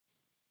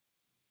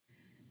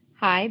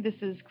Hi, this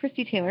is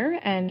Christy Taylor,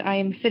 and I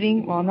am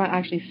I'm not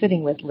actually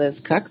sitting with Liz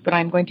Cook, but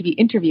I'm going to be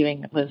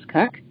interviewing Liz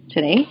Cook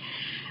today.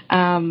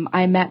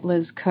 I met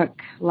Liz Cook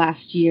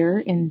last year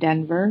in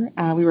Denver.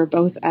 We were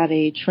both at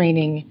a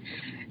training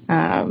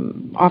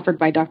offered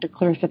by Dr.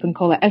 Clarissa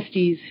Pinkola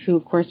Estes, who,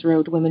 of course,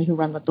 wrote Women Who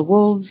Run with the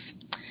Wolves.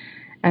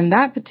 And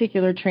that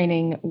particular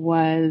training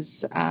was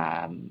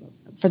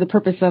for the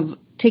purpose of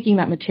taking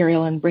that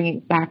material and bringing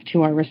it back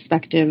to our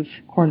respective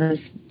corners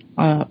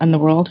in the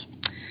world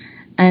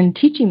and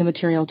teaching the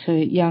material to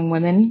young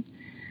women,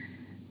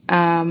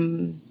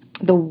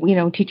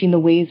 teaching the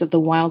ways of the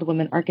wild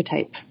woman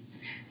archetype.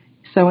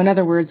 So in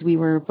other words, we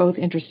were both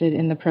interested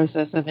in the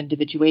process of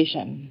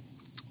individuation.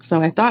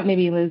 So I thought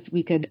maybe, Liz,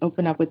 we could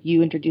open up with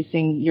you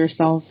introducing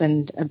yourself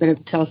and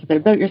tell us a bit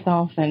about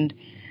yourself. And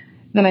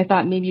then I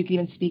thought maybe you could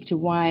even speak to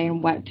why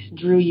and what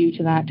drew you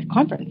to that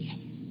conference.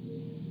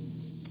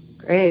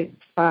 Great.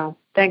 Wow.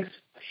 Thanks.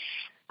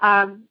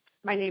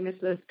 My name is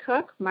Liz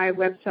Cook. My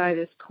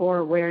website is Core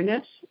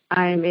Awareness.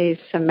 I'm a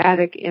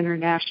somatic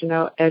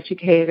international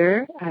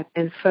educator. I've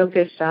been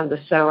focused on the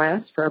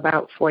SOAS for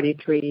about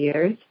 43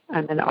 years.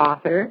 I'm an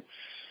author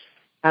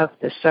of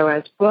the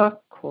SOAS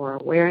book, Core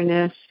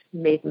Awareness,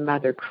 Maiden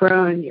Mother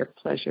Crone, Your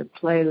Pleasure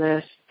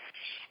Playlist,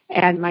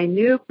 and my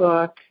new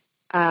book,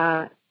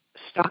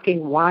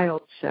 Stalking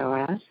Wild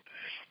SOAS,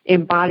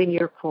 Embodying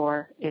Your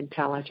Core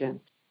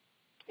Intelligence.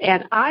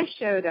 And I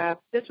showed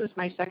up, this was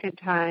my second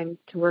time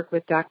to work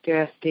with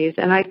Dr. Estes,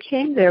 and I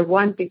came there,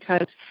 one,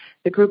 because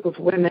the group of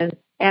women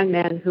and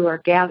men who are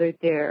gathered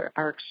there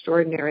are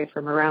extraordinary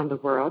from around the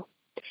world.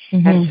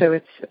 Mm-hmm. And so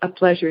it's a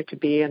pleasure to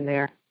be in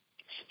their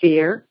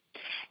sphere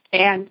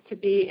and to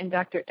be in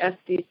Dr.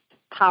 Estes'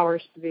 power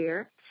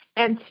sphere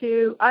and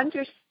to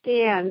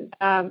understand,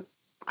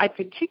 I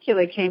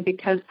particularly came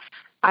because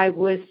I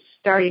was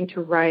starting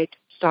to write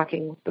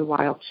Stalking the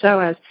Wild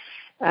SOAS.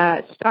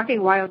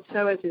 Stalking Wild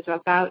SOAS is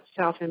about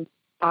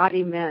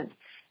self-embodiment,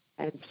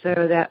 and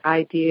so that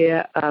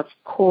idea of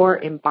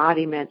core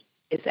embodiment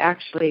is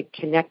actually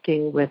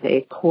connecting with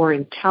a core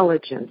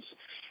intelligence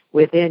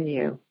within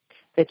you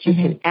that you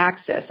can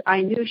access.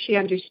 I knew she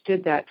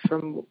understood that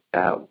from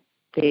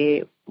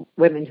the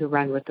Women Who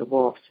Run with the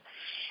Wolves.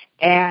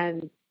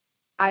 And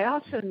I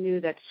also knew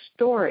that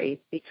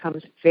story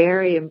becomes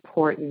very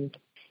important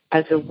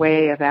as a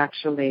way of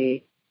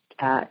actually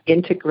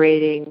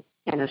integrating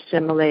and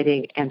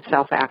assimilating and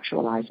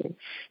self-actualizing.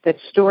 That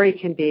story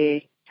can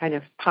be kind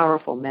of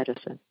powerful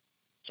medicine.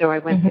 So I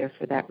went there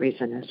for that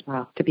reason as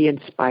well, to be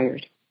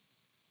inspired.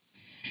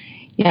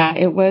 Yeah,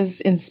 it was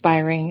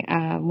inspiring.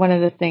 One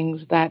of the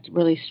things that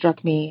really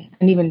struck me,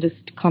 and even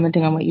just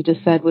commenting on what you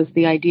just said, was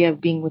the idea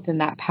of being within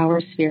that power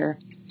sphere.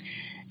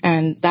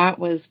 And that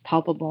was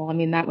palpable. I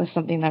mean, that was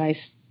something that I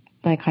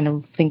kind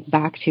of think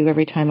back to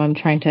every time I'm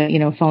trying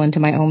to, fall into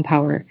my own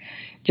power.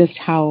 Just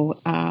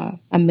how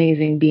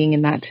amazing being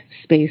in that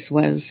space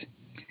was,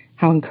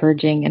 how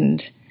encouraging,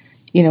 and,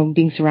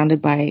 being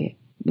surrounded by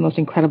the most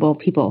incredible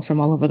people from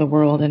all over the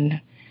world, and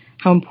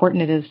how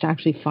important it is to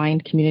actually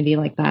find community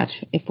like that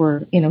if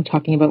we're,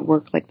 talking about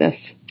work like this.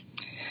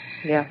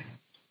 Yeah.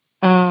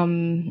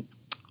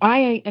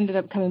 I ended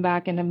up coming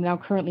back, and I'm now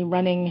currently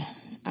running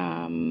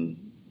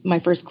my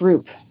first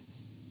group.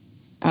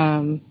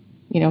 10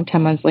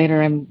 months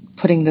later, I'm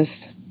putting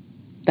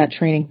that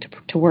training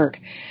to work.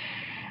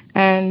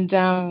 And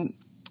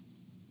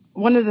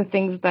one of the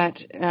things that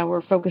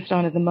we're focused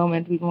on at the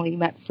moment, we've only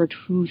met for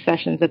 2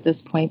 sessions at this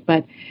point,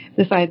 but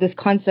this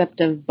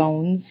concept of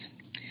bones.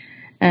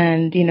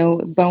 And,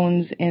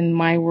 bones in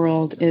my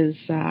world is,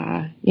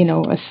 a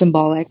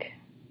symbolic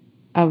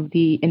of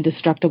the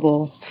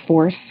indestructible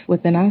force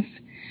within us.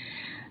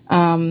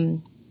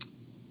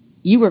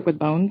 You work with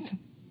bones.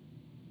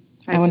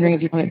 I'm wondering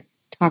if you want to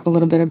talk a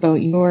little bit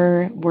about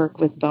your work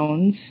with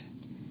bones.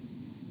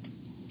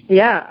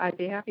 Yeah, I'd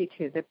be happy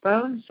to. The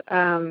bones,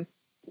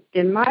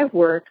 in my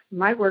work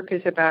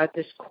is about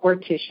this core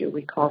tissue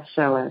we call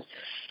psoas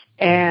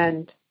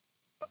and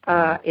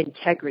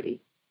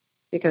integrity,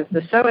 because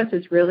the psoas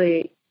is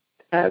really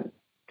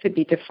could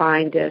be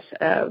defined as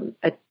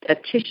a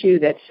tissue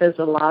that says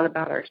a lot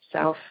about our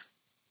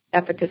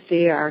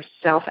self-efficacy, our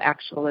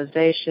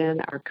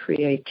self-actualization, our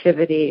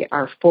creativity,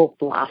 our full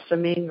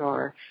blossoming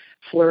or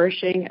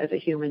flourishing as a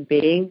human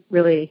being,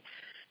 really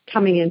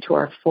coming into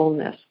our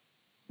fullness.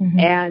 Mm-hmm.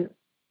 And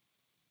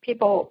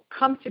people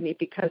come to me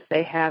because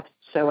they have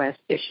psoas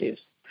issues.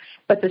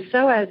 But the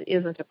psoas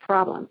isn't a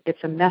problem.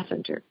 It's a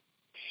messenger.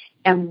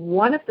 And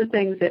one of the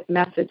things it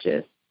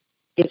messages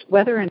is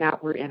whether or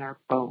not we're in our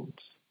bones,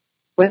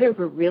 whether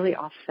we're really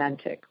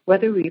authentic,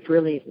 whether we've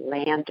really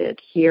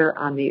landed here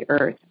on the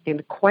earth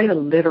in quite a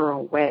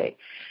literal way.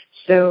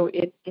 So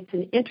it's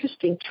an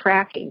interesting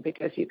tracking,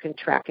 because you can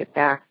track it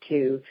back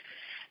to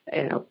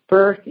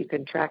birth, you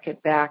can track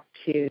it back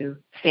to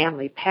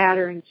family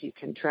patterns, you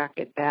can track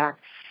it back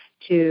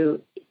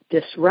to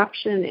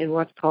disruption in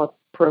what's called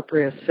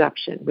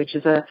proprioception, which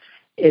is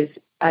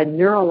a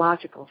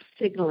neurological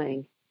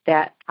signaling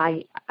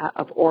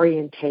of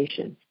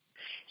orientation.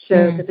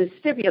 So the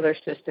vestibular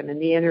system in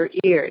the inner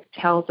ear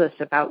tells us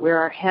about where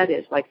our head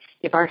is. Like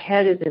if our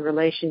head is in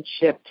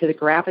relationship to the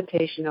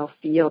gravitational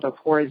field of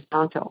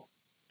horizontal.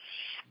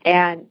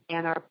 And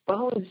our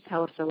bones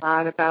tell us a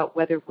lot about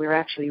whether we're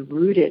actually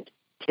rooted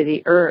to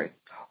the earth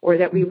or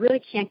that we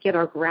really can't get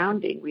our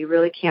grounding. We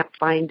really can't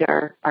find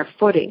our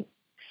footing.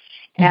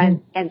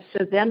 And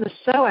so then the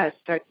psoas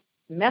starts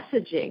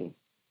messaging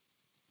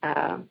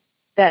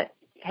that,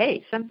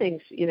 hey,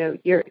 something's,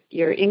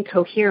 you're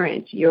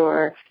incoherent,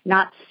 you're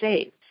not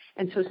safe.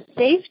 And so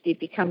safety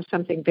becomes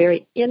something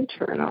very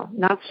internal,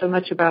 not so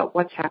much about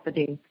what's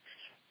happening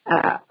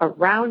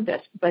around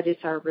us, but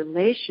it's our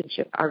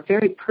relationship, our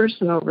very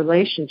personal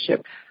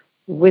relationship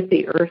with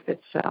the earth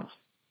itself.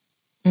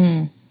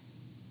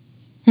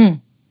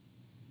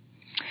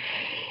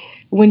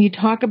 When you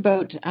talk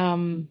about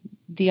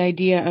the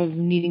idea of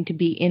needing to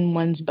be in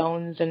one's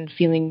bones and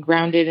feeling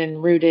grounded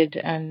and rooted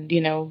and,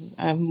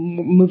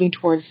 moving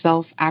towards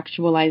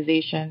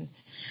self-actualization,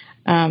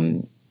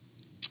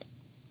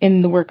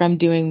 in the work I'm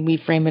doing, we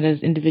frame it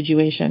as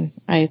individuation.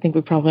 I think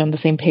we're probably on the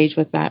same page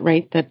with that,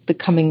 right? That the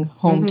coming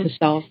home to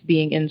self,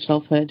 being in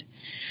selfhood.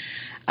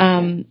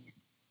 So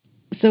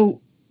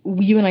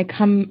you and I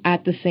come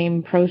at the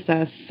same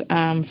process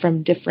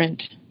from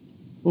different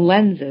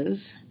lenses.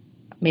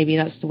 Maybe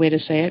that's the way to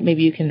say it.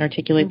 Maybe you can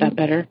articulate that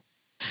better.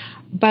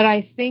 But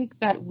I think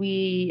that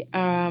we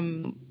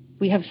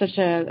have such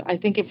I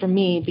think it for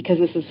me, because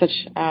this is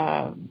such,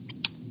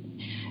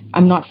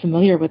 I'm not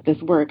familiar with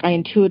this work. I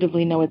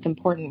intuitively know it's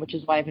important, which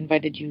is why I've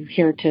invited you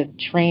here to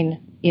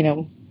train,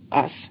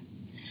 us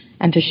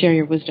and to share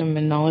your wisdom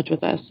and knowledge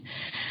with us.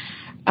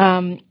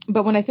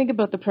 But when I think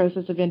about the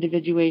process of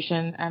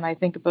individuation and I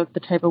think about the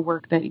type of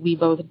work that we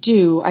both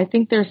do, I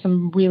think there's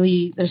some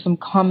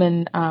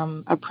common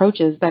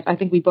approaches that I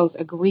think we both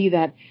agree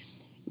that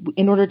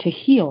in order to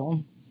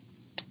heal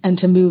and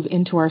to move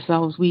into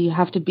ourselves, we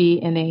have to be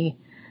in a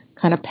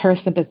kind of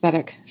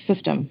parasympathetic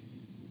system.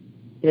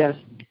 Yes.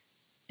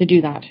 To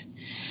do that.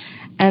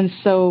 And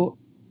so,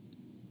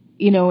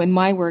 in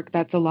my work,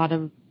 that's a lot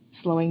of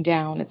slowing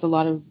down. It's a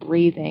lot of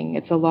breathing.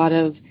 It's a lot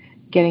of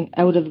getting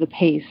out of the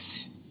pace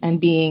and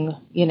being,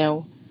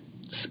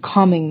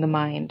 calming the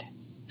mind,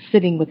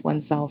 sitting with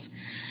oneself.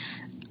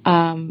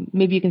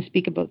 Maybe you can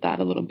speak about that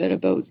a little bit,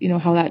 about,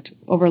 how that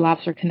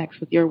overlaps or connects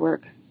with your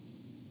work.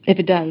 If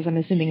it does, I'm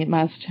assuming it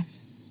must.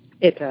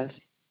 It does.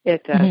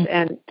 It does.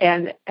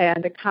 And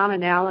the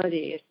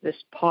commonality is this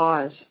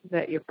pause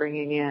that you're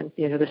bringing in,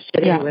 the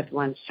sitting with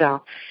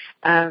oneself.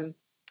 In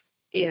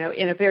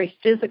a very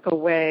physical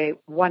way,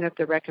 one of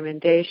the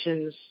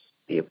recommendations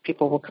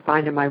people will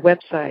find on my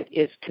website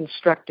is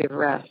constructive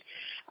rest.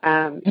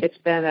 It's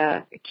been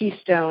a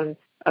keystone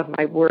of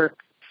my work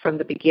from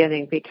the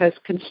beginning because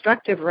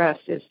constructive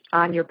rest is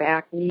on your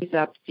back, knees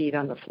up, feet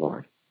on the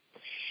floor.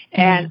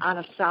 And on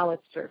a solid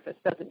surface.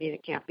 Doesn't mean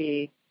it can't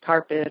be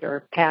carpet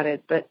or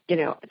padded, but,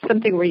 it's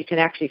something where you can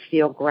actually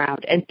feel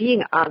ground. And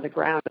being on the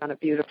ground on a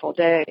beautiful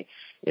day,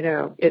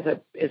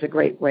 is a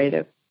great way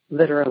to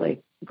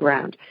literally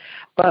ground.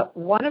 But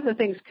one of the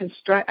things,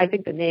 I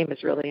think the name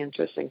is really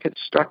interesting,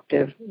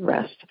 constructive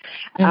rest.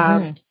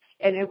 And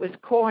it was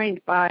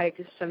coined by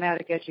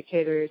somatic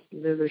educators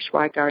Lulu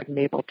Schweigart and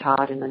Mabel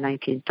Todd in the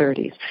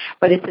 1930s.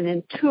 But it's an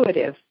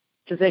intuitive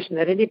position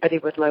that anybody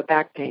with low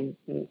back pain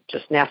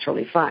just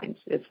naturally finds.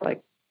 It's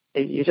like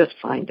you just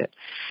find it.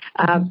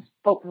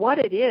 But what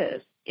it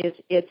is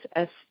it's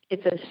a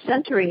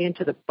centering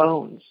into the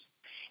bones.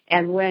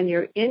 And when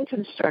you're in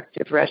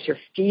constructive rest, your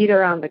feet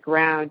are on the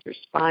ground, your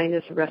spine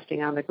is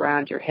resting on the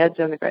ground, your head's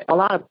on the ground. A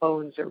lot of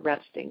bones are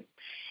resting.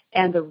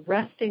 And the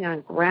resting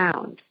on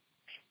ground,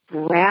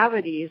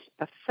 gravity's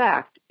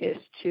effect is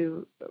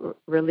to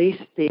release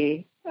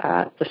the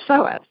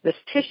psoas, this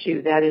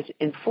tissue that is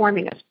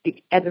informing us.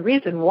 And the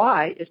reason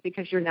why is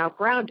because you're now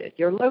grounded.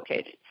 You're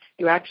located.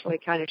 You actually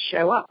kind of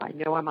show up. I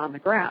know I'm on the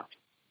ground.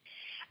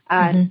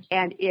 And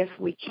if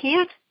we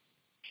can't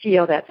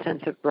feel that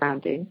sense of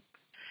grounding,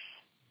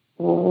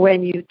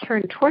 when you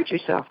turn towards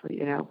yourself,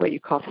 what you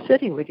call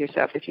sitting with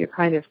yourself, if you're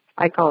kind of,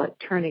 I call it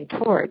turning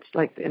towards,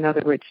 like in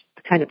other words,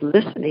 kind of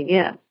listening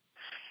in,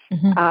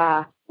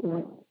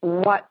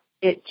 what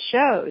it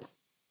shows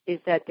is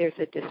that there's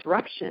a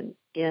disruption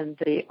in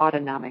the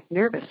autonomic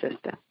nervous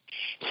system.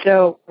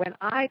 So when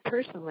I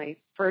personally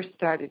first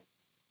started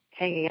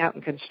hanging out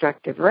in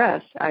constructive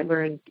rest, I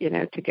learned,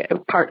 to get,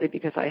 partly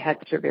because I had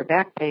severe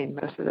back pain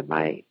most of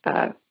my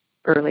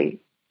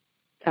early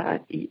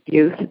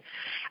youth.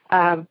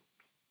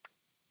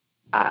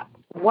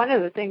 One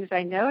of the things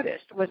I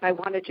noticed was I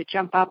wanted to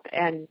jump up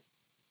and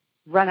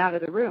run out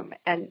of the room,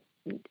 and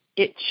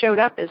it showed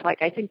up as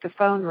like, I think the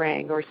phone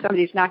rang or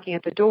somebody's knocking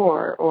at the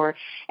door,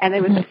 and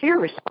there was a fear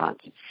response.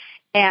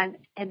 And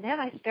then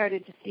I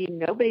started to see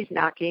nobody's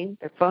knocking,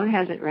 their phone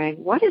hasn't rang.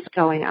 What is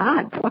going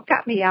on? What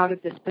got me out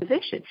of this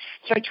position?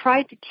 So I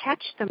tried to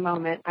catch the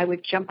moment I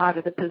would jump out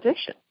of the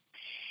position.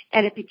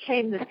 And it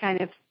became this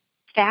kind of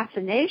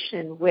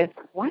fascination with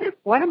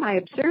what am I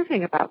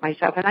observing about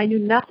myself? And I knew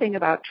nothing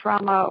about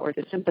trauma or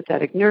the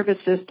sympathetic nervous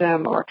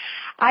system, or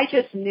I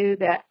just knew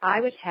that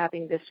I was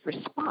having this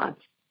response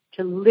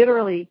to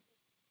literally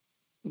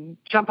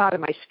jump out of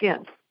my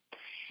skin.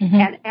 Mm-hmm.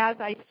 And as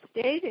I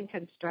stayed in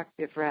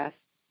constructive rest,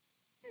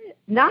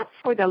 not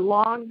for the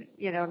long,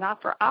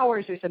 not for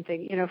hours or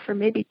something, for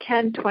maybe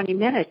 10, 20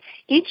 minutes,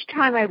 each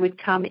time I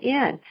would come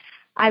in,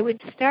 I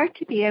would start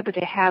to be able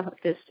to have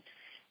this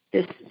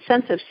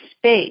sense of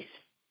space,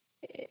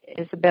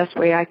 is the best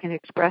way I can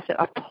express it,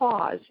 a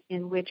pause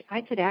in which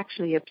I could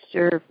actually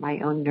observe my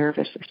own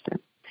nervous system.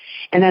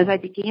 And as I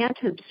began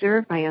to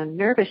observe my own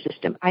nervous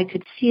system, I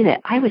could see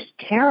that I was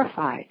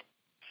terrified.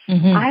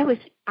 Mm-hmm.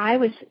 I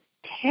was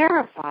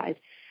terrified,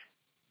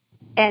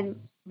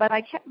 but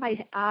I kept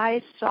my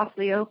eyes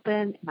softly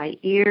open, my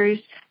ears,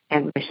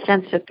 and my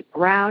sense of the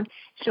ground.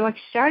 So I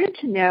started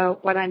to know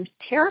what I'm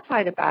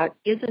terrified about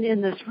isn't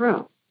in this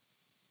room.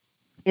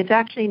 It's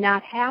actually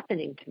not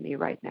happening to me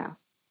right now.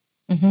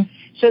 Mm-hmm.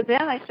 So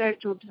then I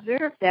started to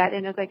observe that,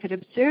 and as I could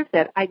observe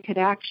that, I could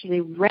actually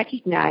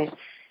recognize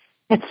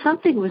that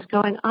something was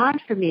going on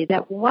for me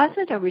that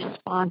wasn't a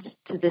response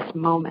to this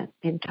moment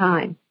in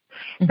time,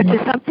 mm-hmm. but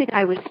to something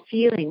I was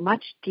feeling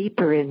much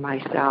deeper in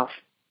myself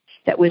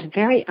that was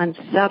very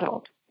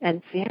unsettled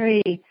and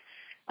very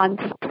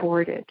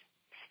unsupported.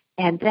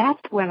 And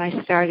that's when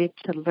I started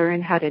to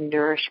learn how to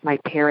nourish my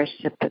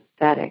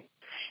parasympathetic.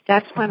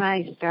 That's when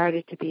I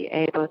started to be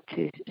able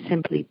to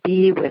simply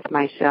be with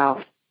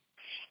myself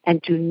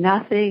and do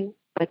nothing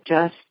but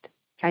just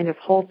kind of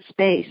hold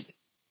space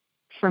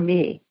for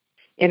me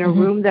in a mm-hmm.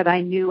 room that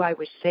I knew I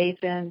was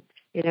safe in.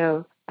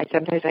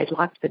 I'd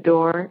lock the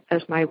door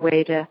as my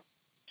way to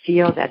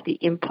feel that the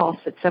impulse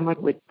that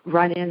someone would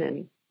run in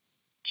and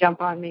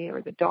jump on me,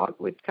 or the dog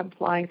would come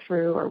flying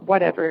through, or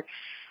whatever.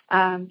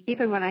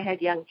 Even when I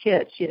had young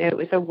kids, it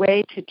was a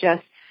way to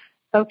just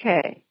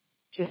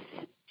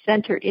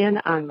center in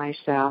on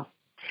myself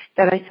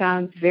that I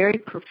found very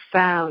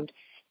profound.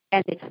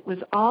 And it was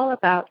all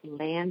about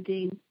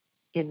landing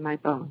in my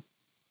bone.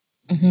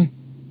 Mm-hmm.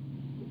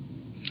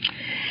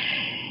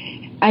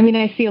 I mean,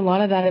 I see a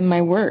lot of that in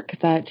my work,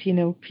 that,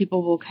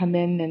 people will come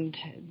in, and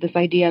this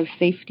idea of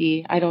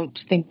safety, I don't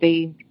think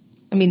they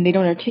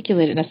don't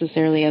articulate it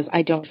necessarily as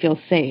I don't feel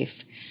safe,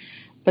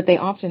 but they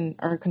often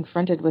are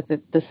confronted with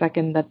it the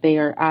second that they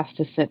are asked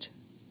to sit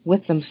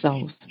with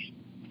themselves,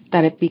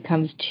 that it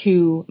becomes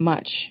too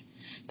much,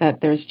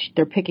 that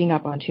they're picking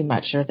up on too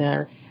much,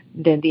 or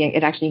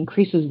it actually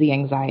increases the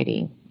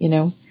anxiety,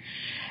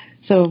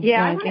 So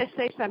yeah, I want to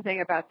say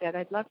something about that.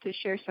 I'd love to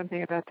share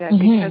something about that,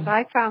 mm-hmm. because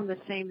I found the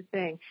same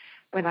thing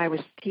when I was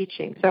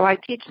teaching. So I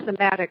teach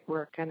somatic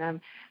work, and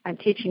I'm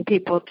teaching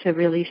people to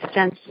really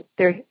sense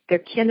their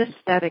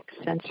kinesthetic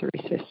sensory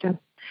system.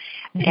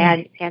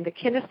 Mm-hmm. And the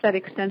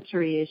kinesthetic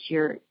sensory is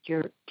your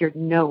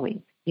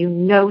knowing. You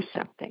know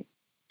something.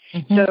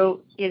 Mm-hmm.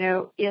 So,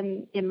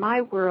 in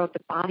my world, the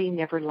body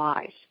never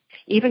lies.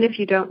 Even if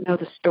you don't know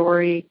the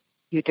story,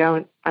 you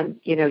don't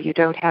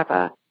have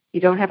a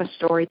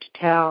story to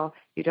tell,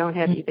 you don't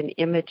have mm-hmm. even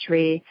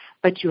imagery,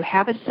 but you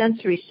have a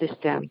sensory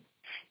system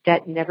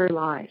that never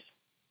lies.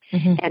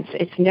 Mm-hmm. And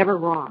it's never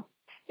wrong.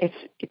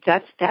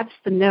 That's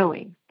the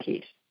knowing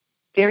piece.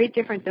 Very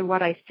different than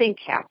what I think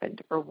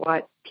happened, or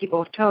what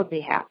people have told me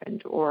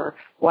happened, or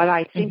what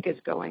I think mm-hmm.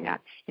 is going on.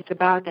 It's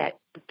about that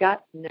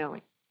gut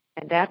knowing.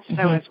 And that's mm-hmm.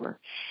 how it works.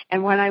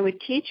 And when I would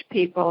teach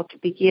people to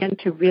begin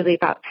to really,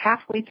 about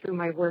halfway through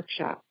my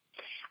workshop,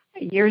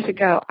 years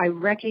ago, I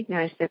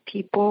recognized that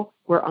people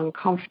were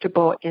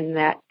uncomfortable in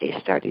that they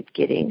started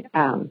getting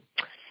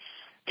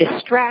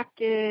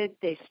distracted,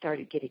 they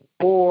started getting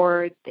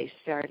bored, they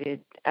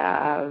started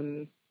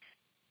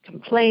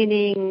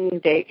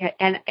complaining,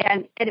 and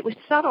it was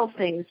subtle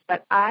things,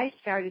 but I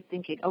started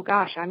thinking, oh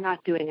gosh, I'm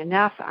not doing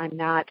enough, I'm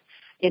not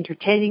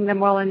entertaining them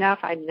well enough,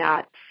 I'm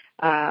not,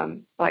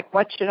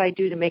 what should I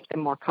do to make them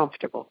more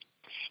comfortable?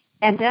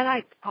 And then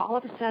all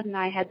of a sudden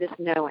I had this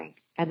knowing,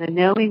 and the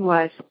knowing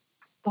was,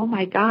 oh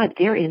my God,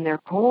 they're in their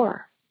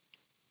core.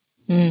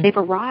 Mm. They've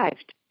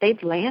arrived,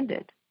 they've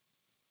landed.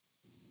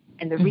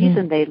 And the mm-hmm.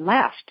 reason they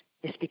left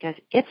is because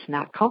it's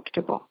not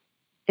comfortable.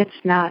 It's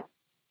not.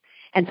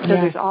 And so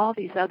there's all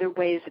these other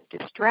ways of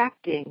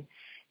distracting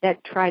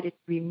that try to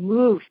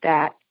remove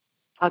that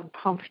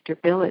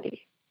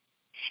uncomfortability.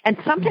 And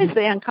sometimes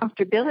the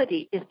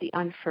uncomfortability is the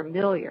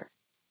unfamiliar.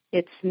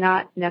 It's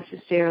not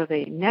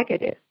necessarily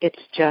negative.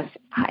 It's just,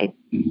 I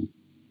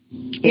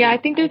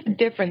think there's a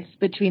difference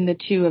between the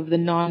two, of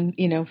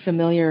the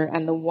familiar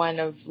and the one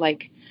of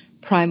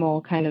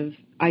primal kind of,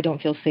 I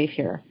don't feel safe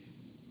here.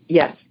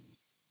 Yes.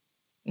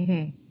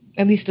 Mm-hmm.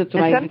 At least that's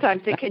what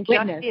sometimes it can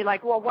just be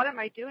like, well, what am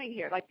I doing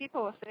here? Like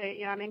people will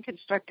say, I'm in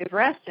constructive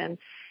rest, and,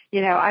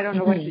 I don't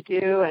know mm-hmm. what to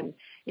do, and,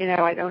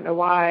 I don't know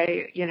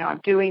why,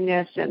 I'm doing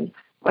this, and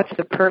what's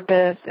the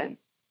purpose, and,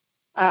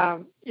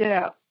 and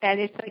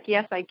it's like,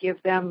 yes, I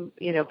give them,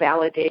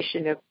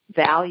 validation of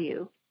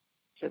value.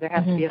 So there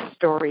has mm-hmm. to be a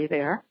story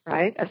there,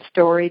 right? A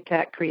story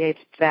that creates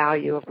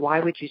value of why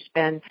would you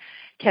spend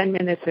 10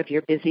 minutes of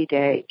your busy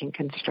day in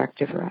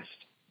constructive rest.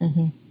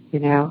 Mm-hmm. You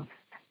know,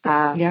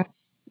 Yeah.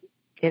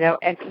 you know,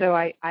 and so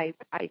I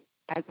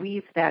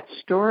weave that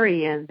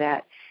story in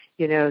that,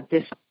 you know,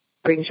 this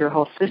brings your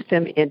whole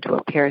system into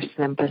a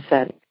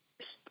parasympathetic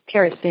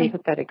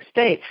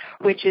state,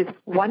 which is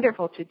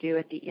wonderful to do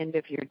at the end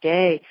of your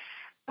day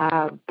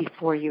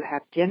before you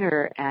have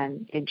dinner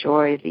and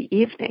enjoy the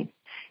evening.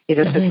 You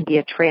know, so it can be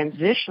a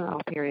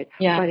transitional period,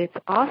 but it's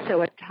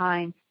also a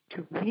time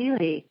to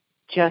really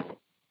just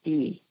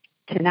be,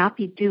 to not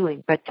be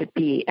doing, but to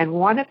be. And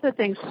one of the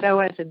things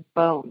psoas and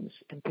bones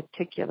in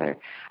particular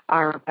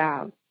are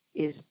about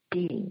is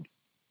being.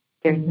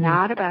 They're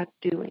not about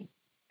doing.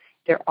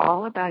 They're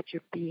all about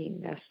your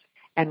beingness.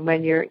 And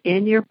when you're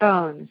in your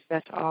bones,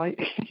 that's all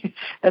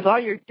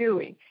you're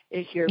doing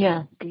is your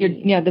being.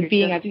 The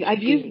being.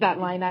 I've used that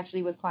line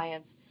actually with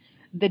clients.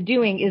 The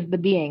doing is the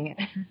being.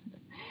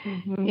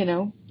 Mm-hmm. You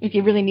know, if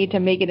you really need to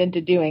make it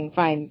into doing,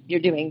 fine, you're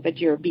doing, but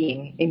you're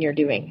being in your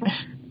doing.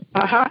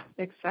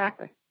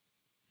 Exactly.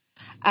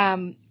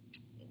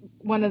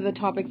 One of the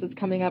topics that's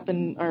coming up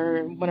in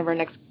one of our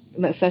next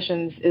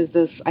sessions is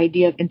this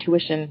idea of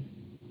intuition.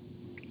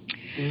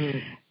 Mm-hmm.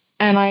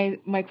 And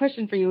my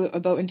question for you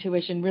about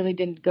intuition really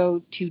didn't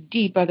go too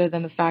deep, other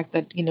than the fact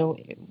that, you know,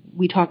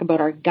 we talk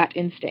about our gut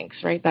instincts,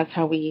 right? That's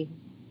how we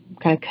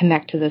kind of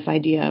connect to this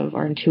idea of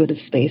our intuitive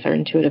space, our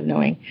intuitive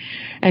knowing.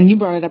 And you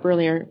brought it up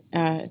earlier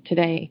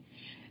today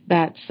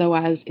that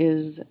psoas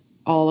is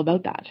all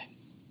about that.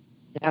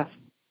 Yes.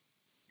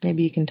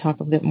 Maybe you can talk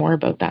a bit more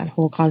about that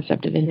whole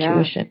concept of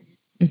intuition.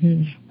 Yeah.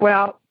 Mm-hmm.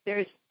 Well,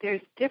 there's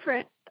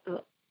different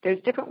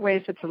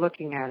ways of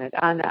looking at it.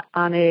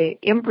 On a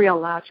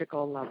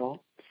embryological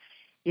level,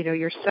 you know,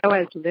 your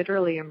psoas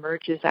literally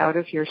emerges out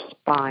of your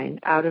spine,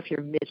 out of your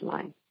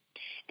midline.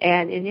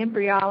 And in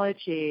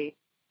embryology,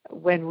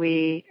 when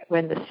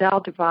the cell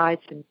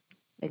divides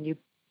and you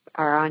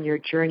are on your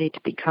journey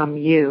to become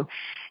you,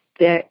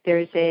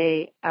 there's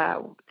a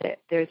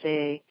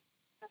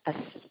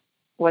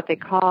what they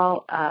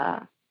call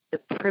the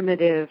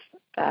primitive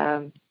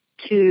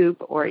tube,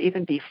 or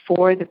even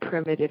before the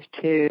primitive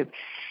tube,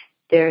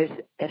 there's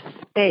a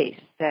space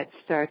that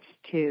starts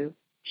to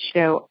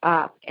show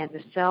up, and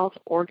the cells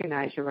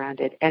organize around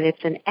it, and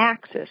it's an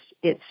axis.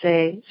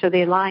 So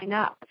they line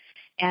up,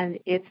 and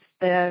it's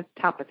the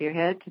top of your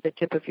head to the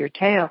tip of your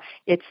tail.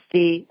 It's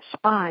the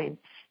spine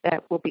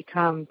that will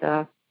become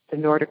the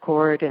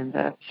notochord and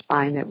the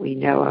spine that we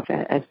know of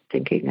as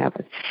thinking of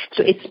it.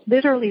 So it's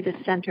literally the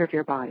center of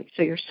your body.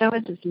 So your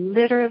psoas is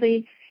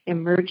literally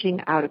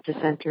emerging out of the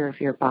center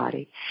of your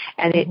body,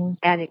 and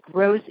it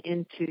grows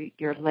into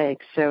your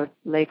legs. So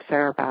legs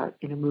are about,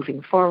 you know,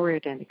 moving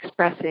forward and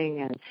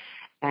expressing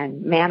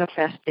and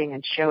manifesting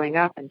and showing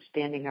up and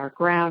standing our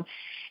ground.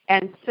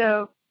 And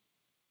so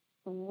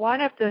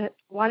one of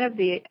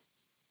the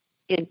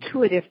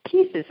intuitive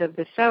pieces of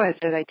the psoas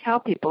that I tell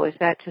people is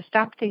that to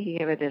stop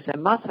thinking of it as a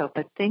muscle,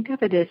 but think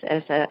of it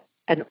as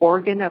an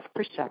organ of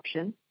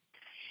perception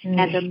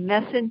and a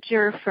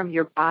messenger from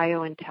your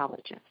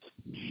biointelligence.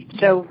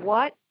 So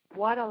what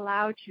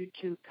allowed you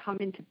to come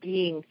into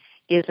being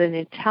is an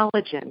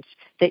intelligence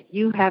that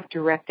you have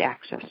direct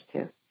access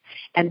to.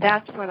 And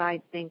that's what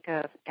I think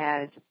of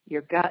as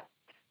your gut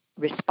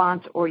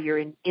response or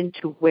your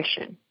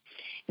intuition.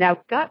 Now,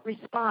 gut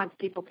response,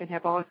 people can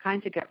have all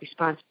kinds of gut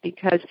response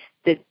because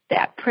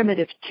that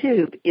primitive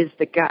tube is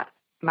the gut,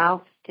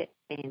 mouth to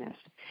anus.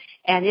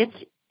 And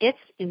it's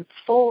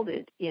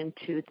enfolded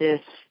into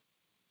this.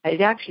 It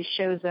actually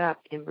shows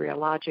up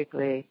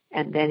embryologically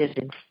and then is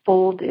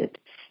enfolded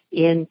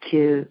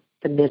into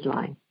the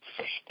midline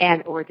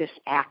or this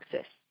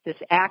axis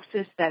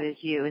that is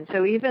you. And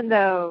so even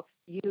though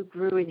you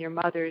grew in your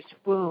mother's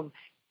womb,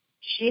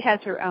 she has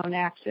her own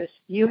axis,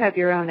 you have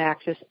your own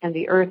axis, and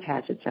the earth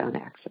has its own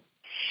axis.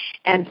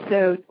 And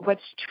so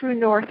what's true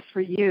north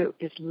for you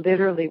is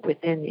literally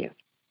within you.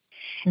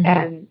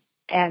 Mm-hmm.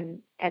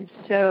 And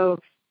so,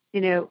 you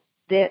know,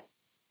 that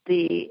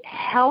the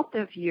health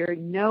of your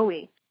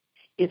knowing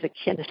is a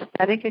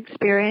kinesthetic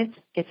experience.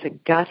 It's a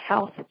gut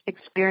health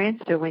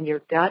experience. So when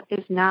your gut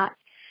is not,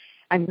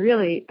 I'm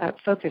really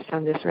focused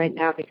on this right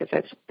now because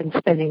I've been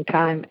spending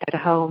time at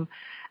home,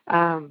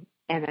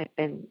 and I've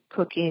been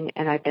cooking,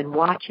 and I've been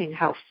watching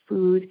how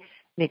food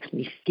makes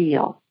me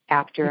feel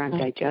after I'm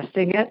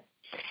digesting it.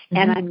 Mm-hmm.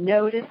 And I'm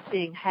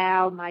noticing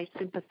how my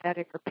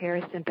sympathetic or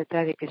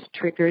parasympathetic is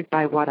triggered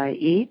by what I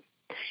eat.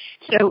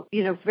 So,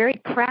 you know,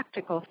 very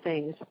practical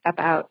things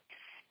about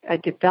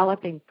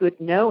developing good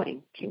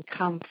knowing can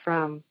come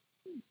from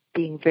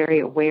being very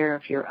aware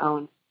of your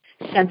own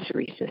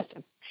sensory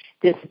system.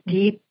 This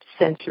deep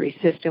sensory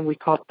system we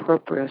call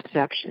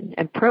proprioception.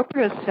 And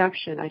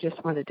proprioception, I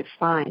just want to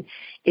define,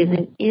 is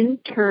an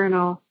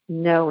internal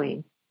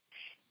knowing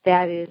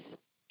that is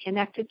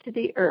connected to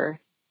the earth.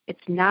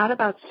 It's not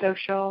about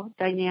social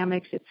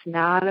dynamics. It's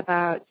not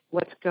about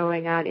what's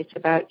going on. It's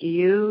about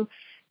you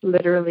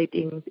literally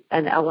being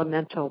an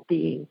elemental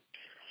being.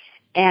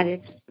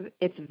 And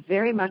it's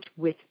very much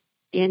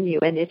within you,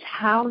 and it's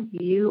how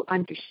you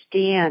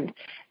understand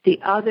the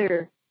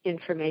other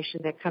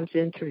information that comes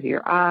in through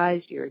your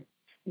eyes, your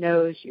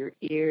nose, your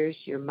ears,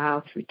 your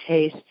mouth, through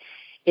taste.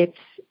 It's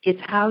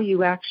how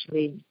you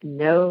actually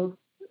know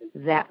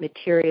that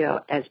material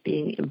as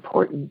being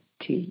important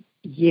to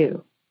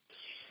you.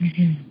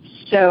 Mm-hmm.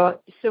 So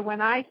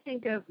when I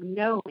think of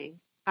knowing,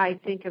 I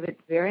think of it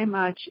very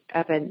much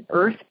of an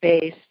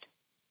earth-based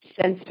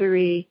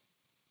sensory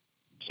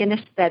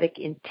kinesthetic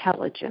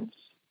intelligence.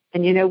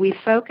 And, we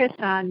focus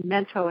on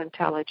mental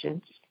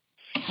intelligence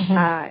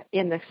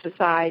in the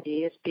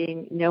society as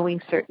being knowing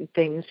certain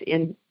things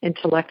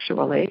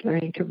intellectually,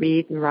 learning to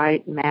read and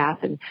write and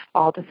math and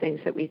all the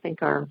things that we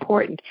think are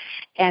important.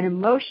 And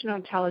emotional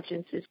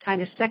intelligence is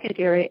kind of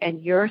secondary,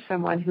 and you're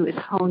someone who is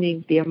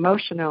honing the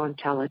emotional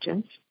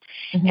intelligence.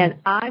 Mm-hmm. And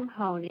I'm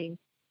honing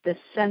the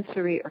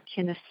sensory or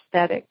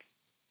kinesthetic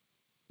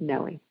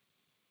knowing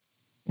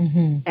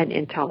and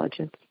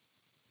intelligence.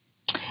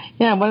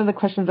 Yeah, one of the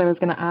questions I was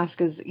going to ask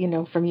is,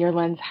 from your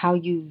lens, how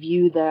you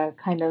view the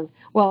kind of,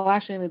 well,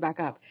 actually, let me back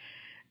up.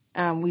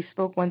 We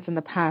spoke once in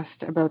the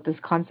past about this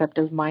concept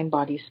of mind,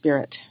 body,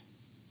 spirit.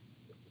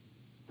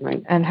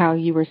 Right. And how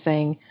you were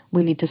saying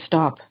we need to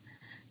stop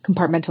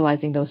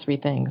compartmentalizing those three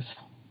things.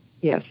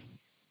 Yes.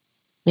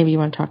 Maybe you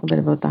want to talk a bit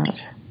about that.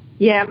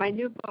 Yeah, my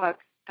new book,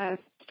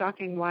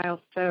 Stalking Wild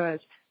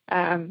Soas,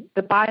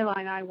 the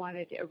byline I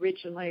wanted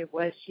originally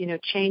was,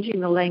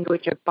 changing the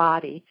language of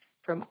body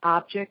from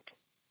object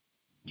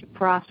to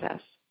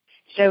process.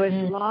 So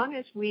as long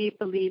as we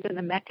believe in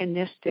the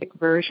mechanistic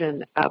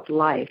version of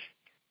life,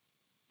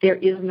 there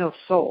is no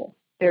soul.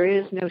 There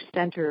is no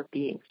center of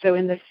being. So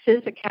in the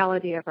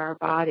physicality of our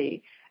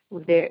body,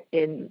 there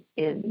in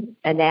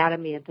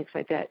anatomy and things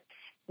like that,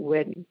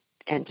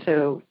 and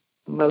so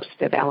most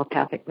of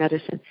allopathic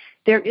medicine,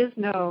 there is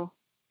no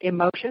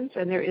emotions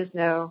and there is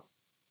no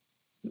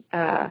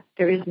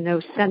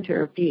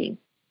center of being.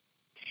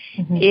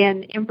 Mm-hmm.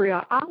 In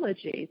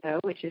embryology,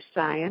 though, which is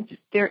science,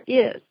 there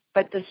is.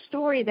 But the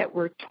story that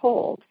we're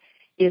told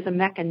is a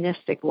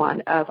mechanistic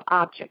one of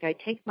object. I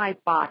take my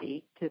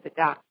body to the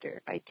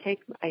doctor.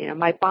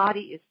 My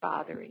body is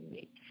bothering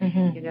me,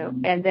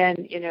 and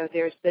then,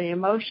 there's the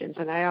emotions.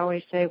 And I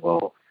always say,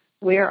 well,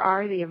 where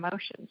are the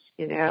emotions,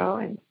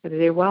 And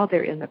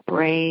they're in the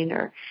brain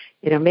or,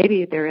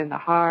 maybe they're in the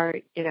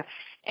heart,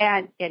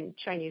 And in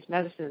Chinese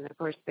medicine, of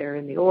course, they're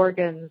in the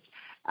organs,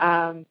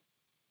 as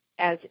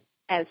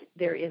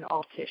they're in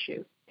all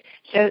tissue.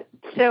 So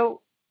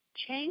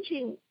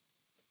changing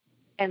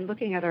and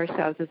looking at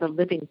ourselves as a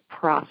living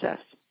process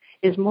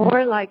is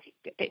more like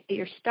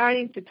you're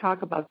starting to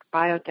talk about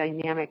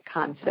biodynamic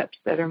concepts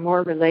that are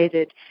more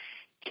related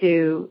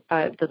to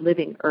the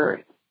living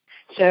earth.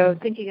 So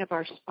thinking of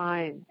our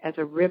spine as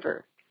a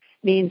river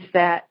means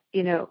that,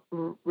 there's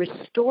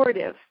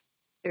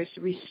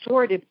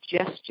restorative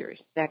gestures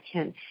that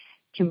can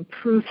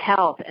improve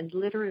health and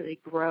literally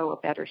grow a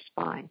better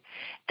spine.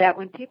 That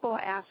when people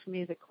ask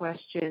me the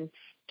question,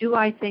 do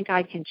I think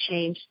I can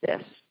change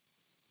this?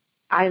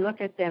 I look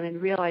at them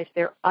and realize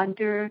they're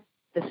under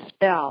the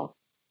spell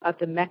of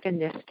the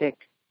mechanistic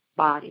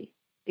body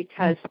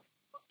because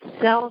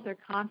cells are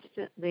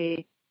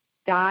constantly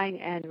dying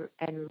and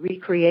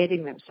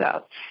recreating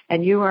themselves.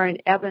 And you are an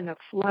ebb and a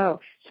flow.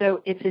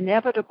 So it's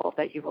inevitable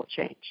that you will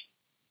change.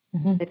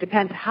 Mm-hmm. It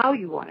depends how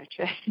you want to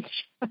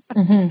change.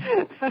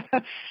 Mm-hmm.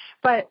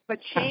 But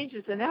change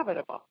is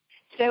inevitable.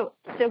 So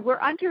we're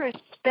under a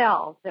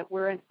spell that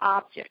we're an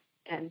object.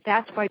 And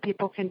that's why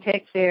people can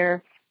take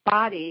their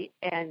body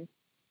and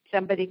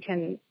somebody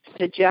can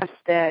suggest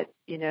that,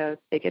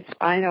 they get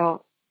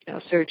spinal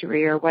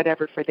surgery or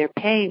whatever for their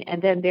pain.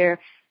 And then they're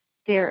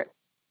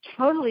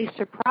totally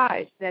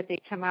surprised that they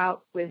come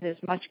out with as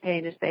much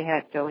pain as they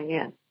had going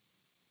in.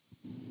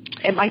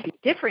 It might be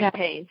different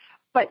pain,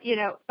 but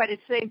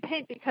it's the same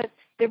pain because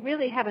they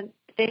really haven't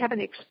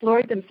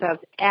explored themselves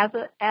as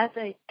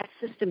a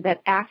system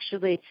that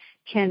actually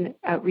can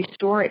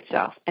restore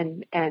itself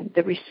and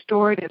the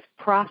restorative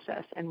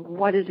process and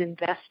what is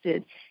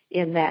invested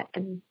in that.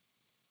 And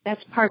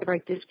that's part of our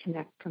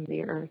disconnect from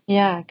the earth.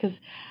 Yeah, because,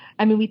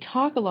 we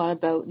talk a lot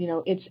about,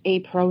 it's a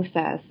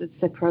process,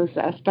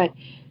 but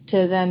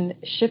to then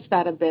shift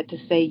that a bit to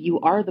say you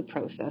are the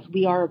process,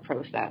 we are a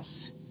process.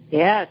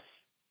 Yes,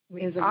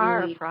 we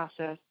are a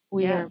process.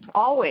 We are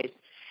always.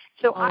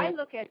 So I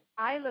look at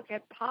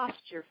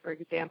posture, for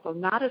example,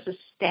 not as a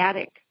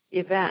static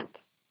event.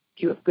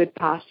 Do you have good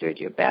posture?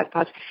 Do you have bad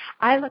posture?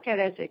 I look at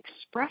it as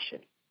expression.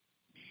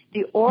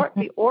 The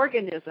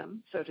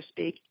organism, so to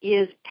speak,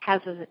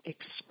 has an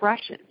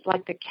expression. It's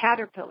like the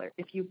caterpillar.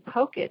 If you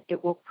poke it,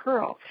 it will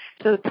curl.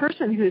 So the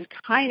person who's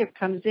kind of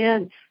comes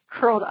in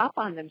curled up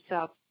on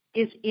themselves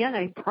is in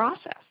a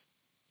process.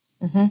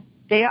 Mm-hmm.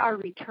 They are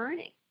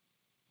returning.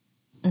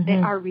 Mm-hmm. They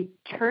are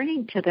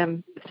returning to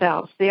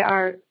themselves. They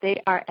are,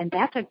 and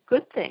that's a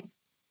good thing.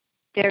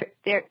 There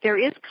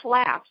is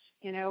collapse.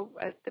 The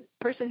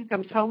person who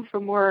comes home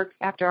from work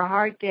after a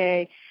hard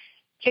day,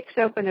 kicks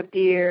open a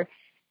beer,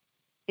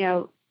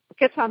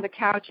 gets on the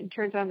couch and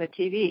turns on the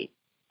TV,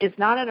 is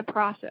not in a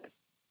process.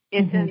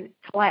 It's in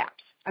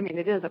collapse. I mean,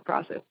 it is a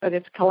process, but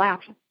it's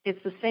collapse.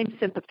 It's the same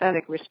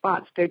sympathetic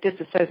response. They're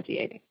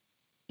disassociating.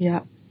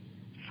 Yeah.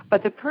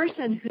 But the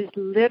person who's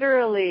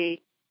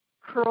literally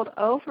curled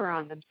over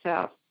on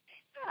themselves,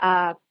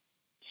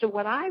 so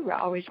what I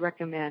always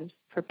recommend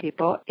for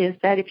people is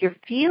that if you're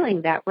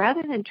feeling that,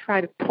 rather than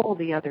try to pull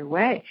the other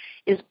way,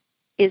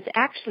 is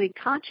actually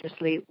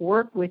consciously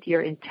work with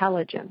your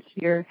intelligence,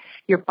 your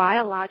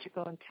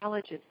biological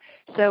intelligence.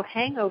 So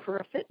hang over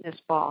a fitness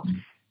ball,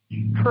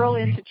 curl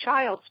into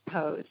child's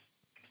pose,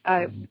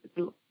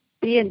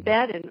 be in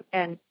bed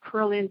and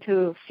curl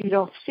into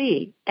fetal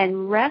C,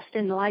 and rest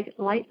and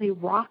lightly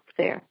rock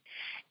there.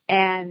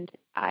 And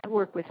I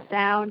work with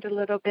sound a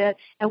little bit.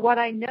 And what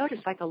I notice,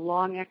 like a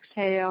long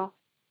exhale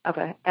of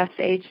a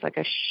SH, like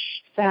a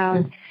sh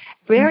sound,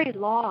 very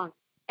long.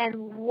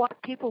 And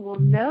what people will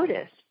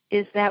notice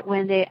is that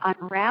when they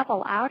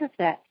unravel out of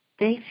that,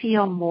 they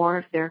feel more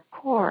of their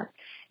core,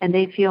 and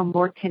they feel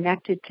more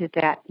connected to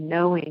that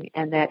knowing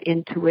and that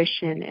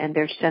intuition and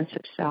their sense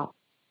of self.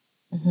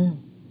 Mm-hmm.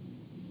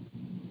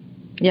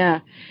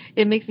 Yeah,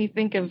 it makes me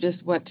think of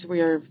just what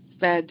we are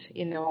fed,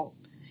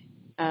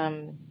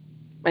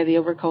 by the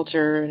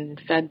overculture,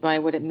 and fed by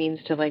what it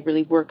means to like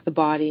really work the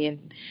body,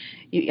 and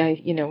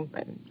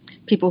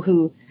people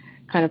who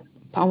kind of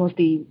almost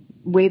the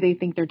way they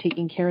think they're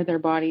taking care of their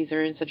bodies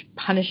are in such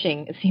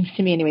punishing, it seems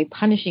to me anyway,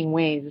 punishing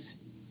ways.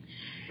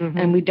 Mm-hmm.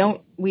 And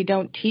we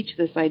don't teach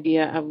this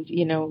idea of,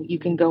 you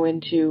can go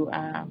into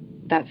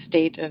that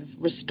state of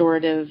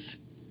restorative,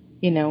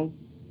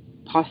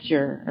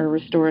 posture, or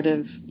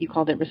restorative, you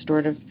called it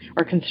restorative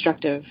or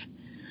constructive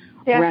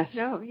rest,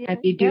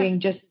 and be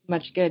doing just as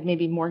much good,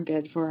 maybe more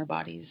good for our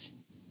bodies.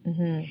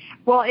 Mm-hmm.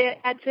 Well,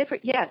 at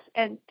different, yes.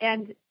 And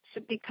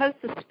so because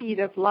the speed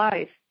of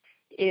life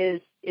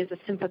is a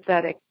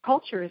sympathetic,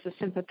 culture is a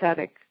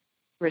sympathetic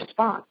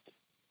response.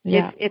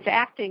 Yeah. It's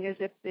acting as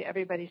if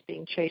everybody's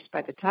being chased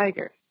by the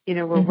tiger.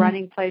 We're mm-hmm.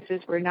 running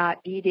places, we're not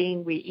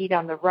eating, we eat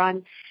on the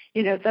run.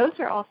 Those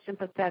are all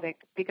sympathetic,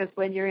 because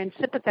when you're in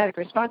sympathetic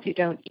response, you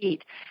don't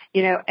eat.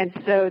 And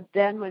so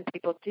then when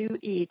people do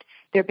eat,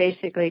 they're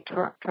basically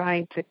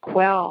trying to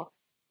quell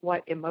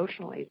what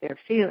emotionally they're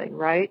feeling,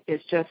 right?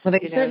 It's just, well,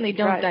 they certainly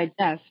don't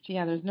digest.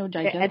 Yeah, there's no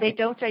digestion. And they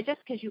don't digest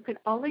because you can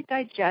only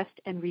digest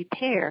and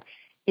repair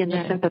in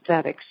the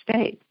sympathetic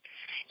state.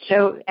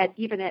 So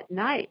even at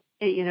night,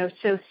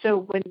 so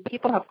when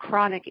people have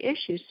chronic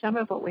issues, some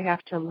of what we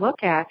have to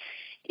look at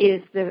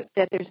is that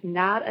there's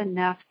not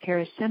enough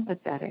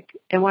parasympathetic.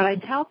 And what I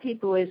tell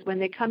people is when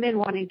they come in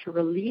wanting to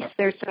release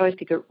their psoas,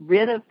 to get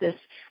rid of this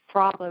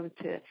problem,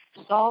 to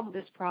solve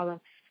this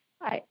problem,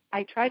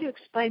 I try to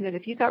explain that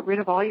if you got rid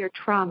of all your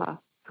trauma,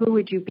 who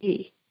would you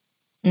be?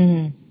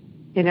 Mm-hmm.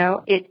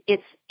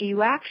 It's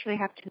you actually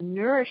have to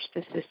nourish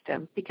the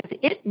system, because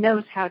it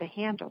knows how to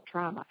handle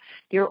trauma.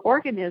 Your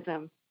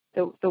organism,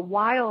 the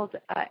wild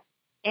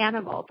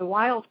animal, the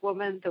wild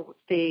woman,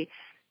 the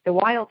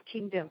wild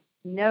kingdom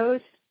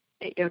knows.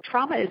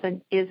 Trauma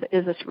is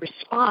a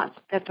response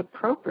that's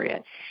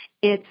appropriate.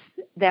 It's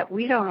that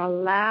we don't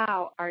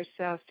allow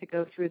ourselves to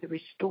go through the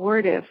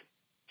restorative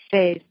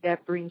phase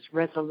that brings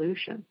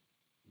resolution.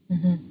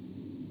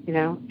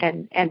 Mm-hmm.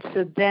 And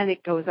so then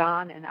it goes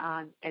on,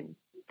 and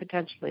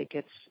potentially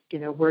gets,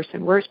 worse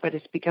and worse, but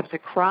it becomes a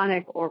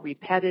chronic or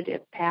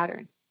repetitive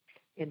pattern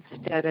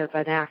instead of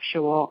an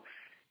actual,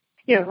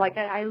 like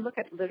I look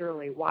at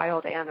literally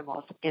wild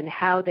animals and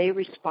how they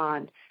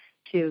respond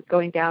to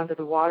going down to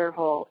the water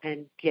hole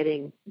and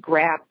getting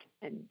grabbed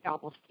and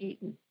almost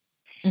eaten.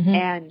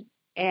 Mm-hmm.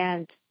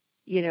 And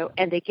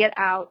they get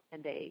out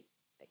and they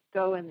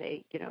go and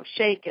they,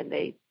 shake and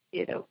they,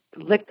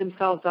 lick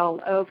themselves all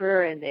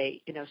over, and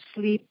they,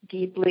 sleep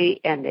deeply,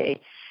 and they,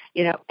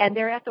 and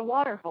they're at the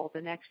water hole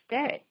the next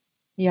day.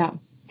 Yeah.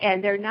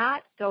 And they're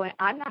not going,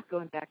 I'm not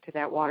going back to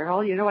that water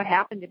hole. You know what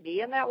happened to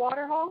me in that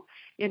water hole?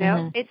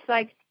 Mm-hmm. It's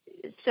like,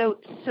 so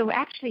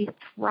actually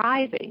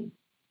thriving,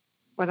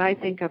 what I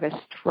think of as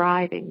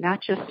thriving,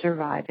 not just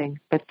surviving,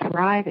 but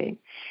thriving,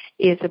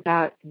 is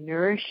about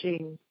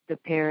nourishing the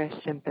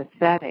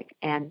parasympathetic.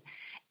 And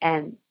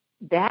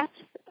that's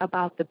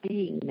about the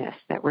beingness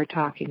that we're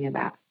talking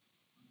about.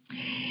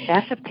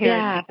 That's a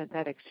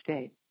parasympathetic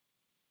state.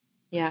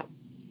 Yeah.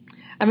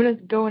 I'm going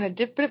to go in a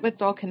different,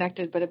 it's all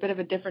connected, but a bit of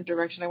a different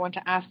direction. I want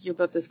to ask you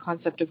about this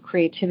concept of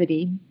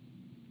creativity.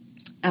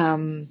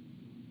 I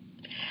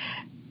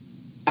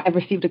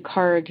received a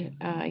card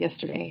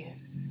yesterday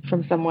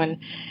from someone,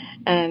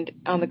 and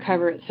on the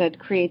cover it said,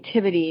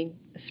 "Creativity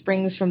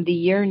springs from the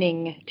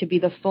yearning to be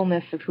the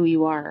fullness of who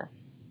you are."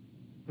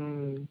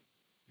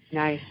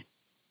 Nice.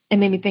 It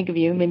made me think of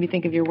you, made me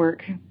think of your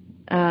work.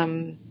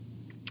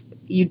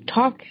 You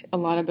talk a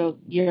lot about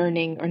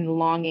yearning and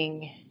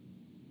longing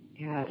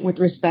with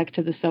respect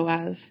to the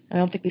psoas. I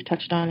don't think we've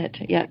touched on it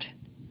yet.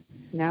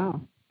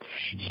 No.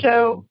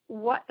 So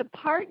what the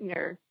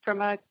partner,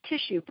 from a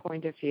tissue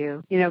point of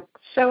view,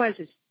 psoas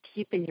is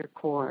deep in your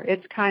core.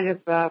 It's kind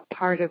of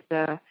part of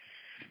the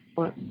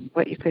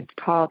what you could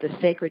call the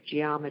sacred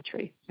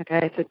geometry.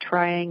 Okay, it's a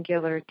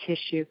triangular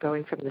tissue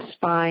going from the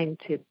spine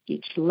to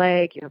each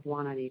leg. You have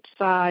one on each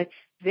side.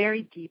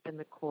 very deep in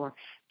the core,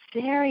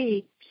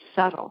 very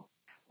subtle.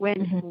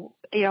 When,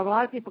 a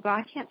lot of people go,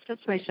 I can't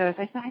sense my psoas.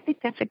 I said, I think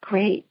that's a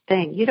great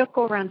thing. You don't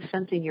go around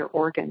sensing your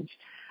organs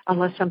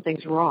unless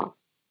something's wrong,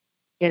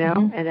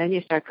 and then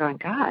you start going,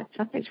 God,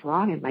 something's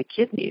wrong in my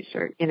kidneys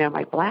or,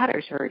 my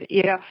bladder's hurt,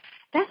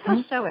 That's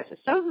how psoas is.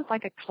 Psoas is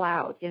like a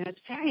cloud, it's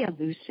very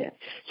elusive.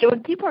 So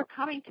when people are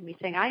coming to me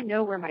saying, I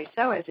know where my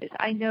psoas is,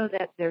 I know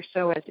that their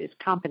psoas is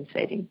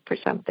compensating for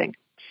something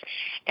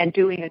and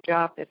doing a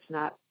job that's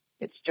not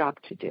its job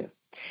to do.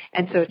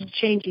 And so it's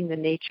changing the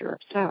nature of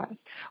psoas.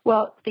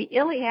 Well, the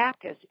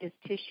iliacus is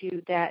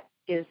tissue that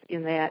is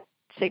in that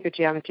sacred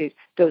geometry,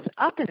 goes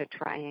up in a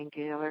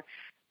triangular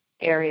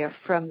area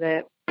from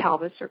the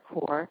pelvis or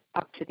core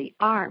up to the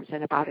arms,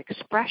 and about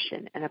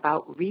expression and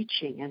about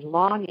reaching and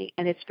longing.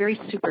 And it's very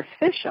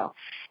superficial,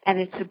 and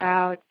it's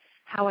about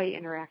how I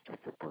interact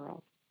with the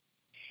world.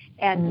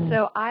 And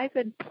so I've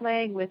been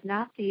playing with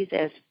not these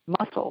as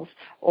muscles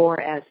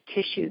or as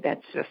tissue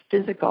that's a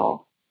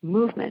physical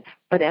movement,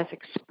 but as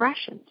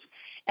expressions.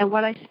 And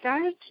what I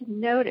started to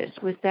notice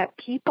was that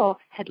people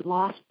had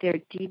lost their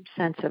deep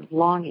sense of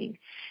longing.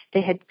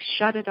 They had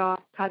shut it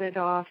off, cut it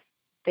off.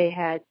 They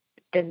had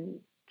been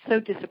so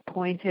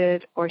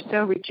disappointed or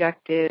so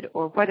rejected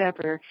or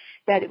whatever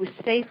that it was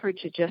safer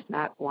to just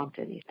not want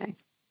anything.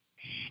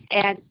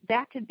 And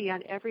that can be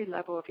on every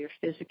level of your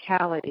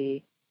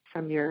physicality,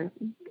 from your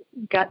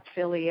gut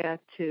philia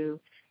to,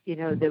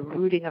 the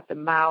rooting of the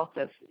mouth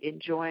of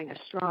enjoying a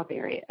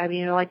strawberry. I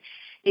mean,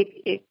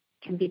 it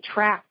can be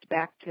tracked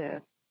back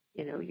to,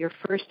 your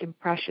first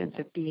impressions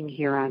of being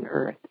here on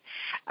earth.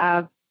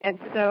 And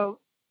so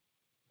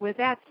with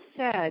that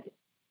said,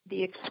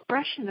 the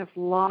expression of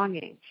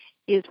longing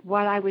is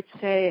what I would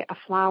say a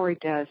flower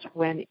does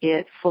when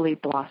it fully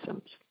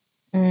blossoms.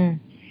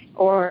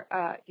 Or,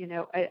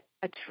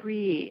 a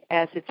tree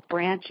as its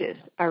branches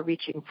are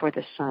reaching for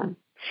the sun.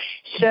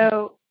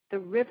 So the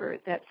river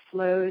that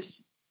flows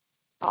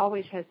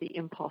always has the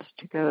impulse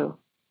to go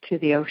to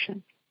the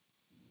ocean.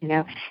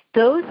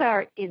 Those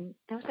are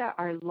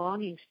our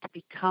longings to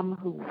become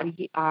who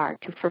we are,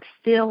 to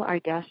fulfill our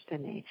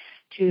destiny,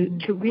 to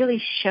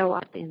really show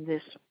up in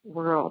this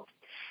world.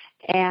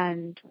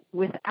 And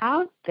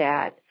without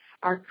that,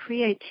 our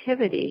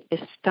creativity is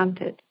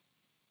stunted.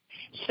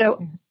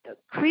 So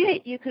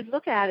you could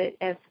look at it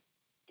as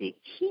the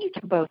key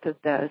to both of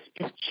those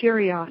is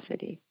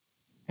curiosity.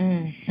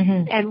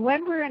 And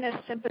when we're in a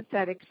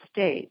sympathetic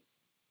state,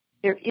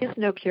 there is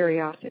no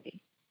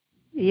curiosity.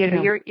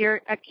 You're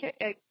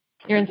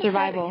in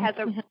survival.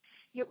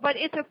 But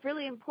it's a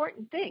really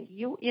important thing.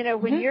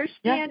 When you're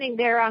standing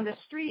there on the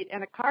street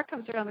and a car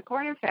comes around the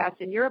corner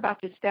fast and you're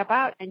about to step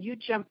out and you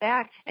jump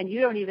back and you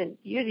didn't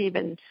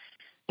even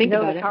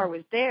know the car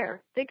was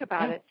there. Think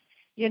about it.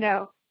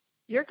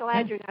 You're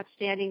glad you're not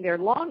standing there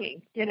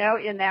longing, in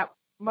that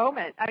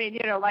moment. I mean,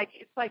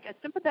 it's like a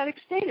sympathetic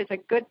state is a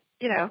good,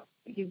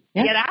 you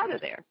get out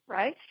of there,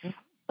 right?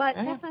 But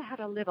that's not how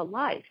to live a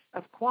life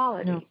of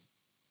quality,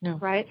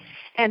 right?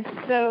 And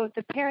so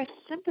the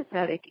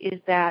parasympathetic is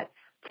that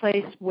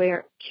place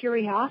where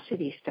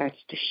curiosity starts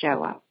to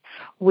show up,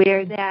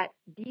 where that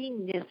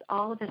beingness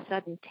all of a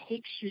sudden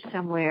takes you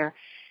somewhere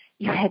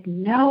you had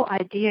no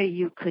idea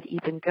you could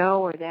even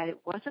go, or that it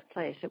was a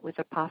place, it was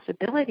a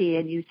possibility,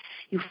 and you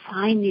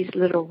find these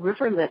little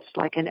riverlets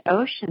like an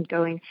ocean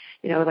going,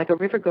 like a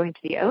river going to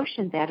the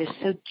ocean that is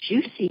so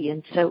juicy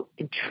and so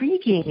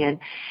intriguing,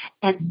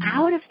 and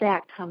out of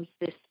that comes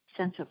this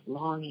sense of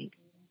longing.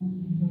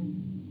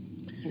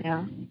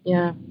 Yeah.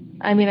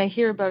 I mean, I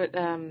hear about it,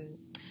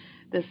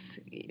 this,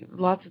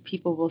 lots of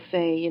people will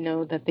say,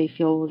 that they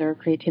feel their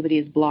creativity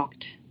is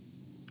blocked.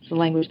 It's the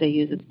language they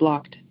use, it's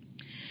blocked.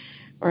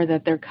 Or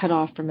that they're cut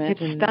off from it.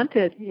 It's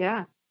stunted,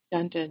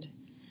 Stunted.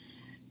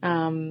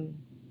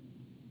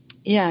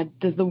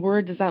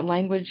 Does that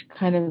language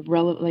kind of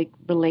relate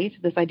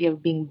to this idea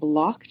of being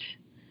blocked?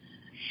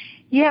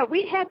 Yeah,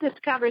 we had this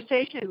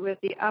conversation with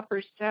the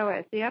upper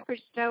psoas. The upper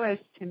psoas,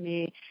 to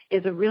me,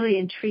 is a really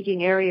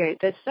intriguing area.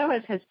 The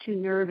psoas has two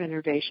nerve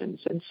innervations,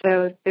 and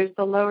so there's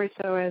the lower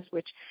psoas,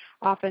 which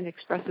often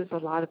expresses a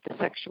lot of the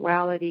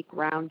sexuality,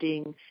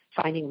 grounding,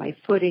 finding my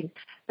footing.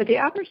 But the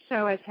upper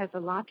psoas has a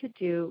lot to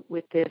do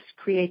with this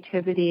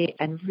creativity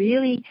and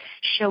really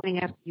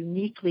showing up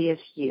uniquely as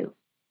you.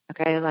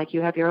 Okay, like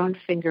you have your own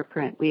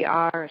fingerprint. We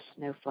are a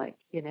snowflake.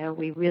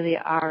 We really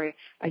are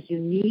a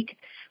unique.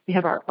 We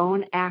have our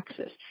own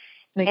axis.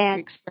 And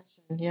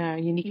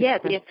expression, unique. Yeah,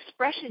 expression. The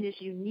expression is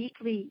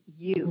uniquely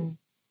you,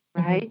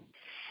 right?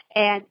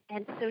 And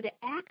so to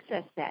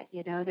access that,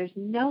 there's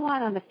no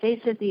one on the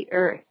face of the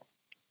earth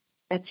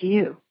that's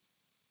you.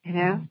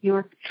 You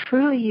are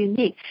truly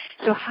unique.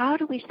 So how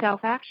do we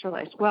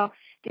self-actualize? Well,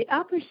 the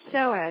upper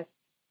psoas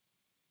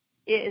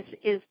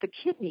is the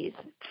kidneys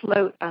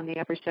float on the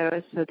upper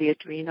psoas, so the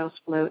adrenals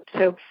float.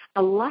 So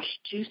a lush,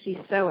 juicy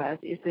psoas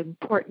is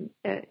important.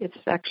 It's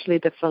actually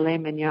the filet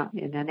mignon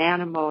in an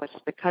animal. It's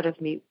the cut of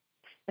meat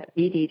that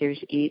meat eaters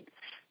eat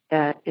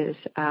that is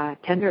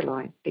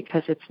tenderloin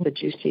because it's the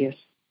juiciest.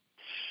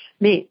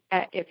 meat.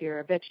 If you're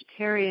a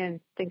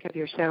vegetarian, think of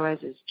your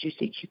psoas as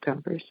juicy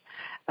cucumbers.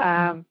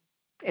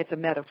 It's a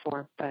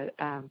metaphor, but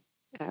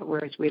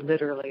whereas we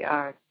literally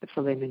are the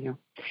filet mignon.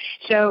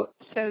 So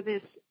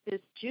this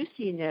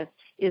juiciness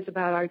is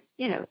about our,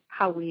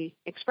 how we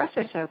express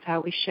ourselves,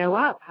 how we show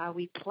up, how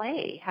we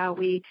play, how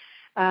we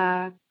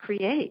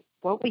create,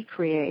 what we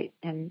create,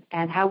 and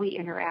how we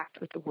interact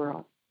with the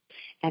world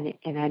and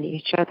on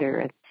each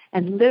other,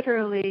 and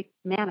literally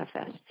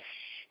manifest.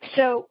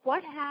 So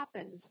what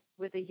happens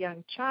with a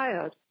young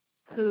child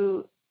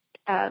who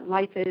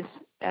life is,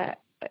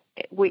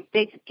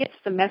 they gets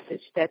the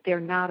message that they're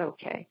not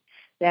okay,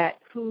 that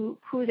who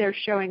they're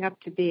showing up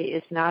to be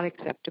is not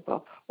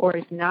acceptable or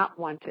is not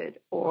wanted,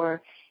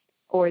 or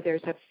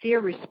there's a fear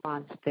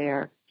response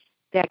there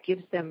that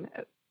gives them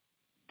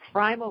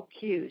primal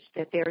cues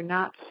that they're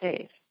not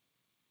safe.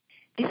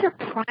 These are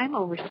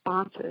primal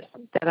responses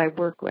that I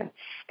work with,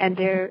 and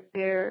they're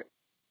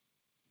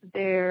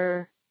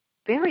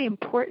very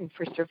important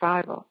for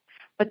survival.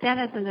 But then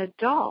as an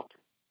adult,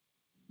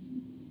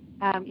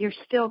 you're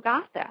still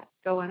got that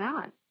going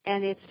on,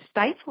 and it's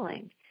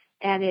stifling,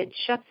 and it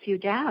shuts you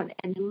down.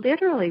 And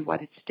literally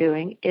what it's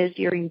doing is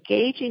you're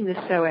engaging the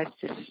psoas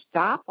to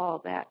stop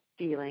all that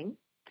feeling,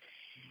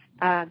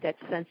 that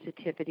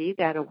sensitivity,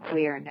 that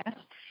awareness,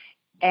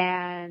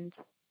 and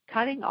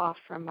cutting off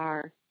from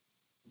our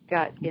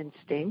gut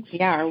instincts.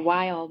 Yeah, our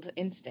wild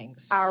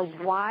instincts. Our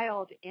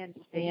wild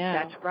instincts,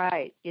 yeah. That's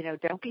right.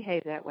 Don't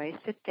behave that way.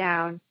 Sit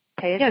down,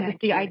 pay attention. Yeah,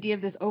 the idea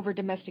of this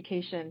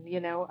over-domestication,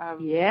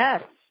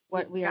 yes,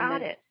 what we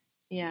got it.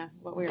 Yeah,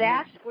 what we are.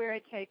 That's where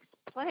it takes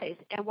place.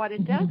 And what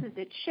it does is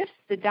it shifts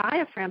the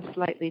diaphragm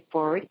slightly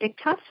forward. It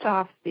cuts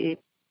off the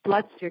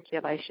blood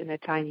circulation a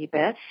tiny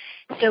bit.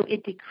 So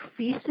it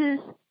decreases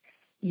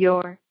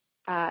your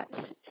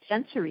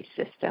sensory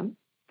system,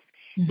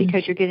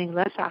 because you're getting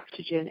less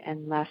oxygen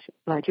and less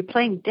blood. You're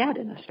playing dead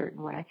in a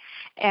certain way.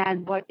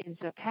 And what ends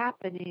up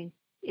happening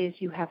is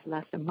you have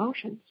less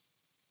emotions.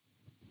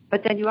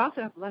 But then you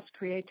also have less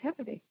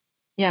creativity.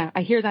 Yeah,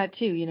 I hear that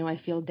too. I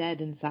feel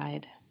dead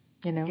inside,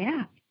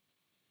 Yeah.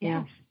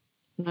 Yeah.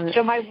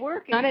 So my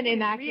work is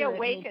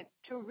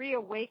to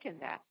reawaken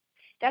that.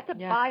 That's a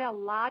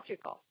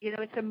biological,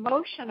 it's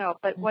emotional,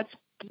 but what's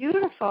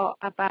beautiful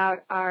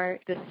about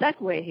the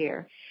segue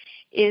here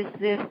is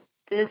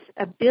this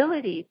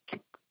ability to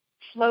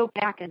flow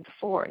back and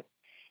forth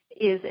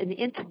is an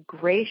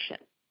integration.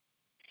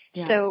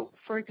 Yeah. So,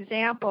 for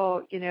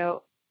example,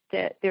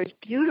 that there's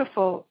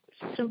beautiful,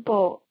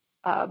 simple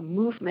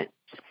movements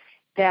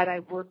that I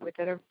work with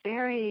that are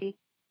very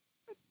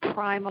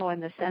primal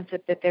in the sense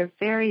that they're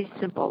very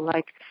simple,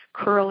 like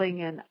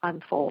curling and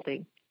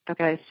unfolding.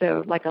 Okay,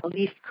 so like a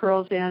leaf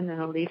curls in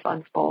and a leaf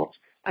unfolds.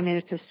 I mean,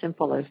 it's as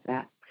simple as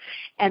that.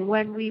 And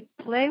when we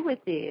play with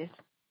these,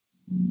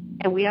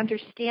 and we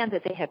understand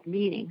that they have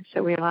meaning,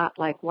 so we're not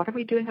like, what are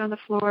we doing on the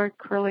floor,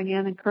 curling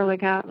in and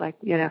curling out,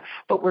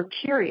 but we're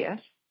curious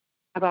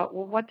about,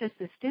 well, what does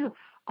this do?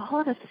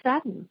 All of a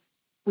sudden,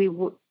 we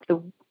wake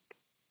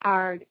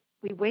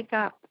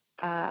up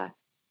the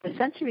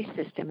sensory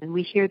system, and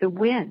we hear the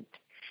wind,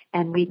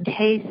 and we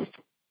taste,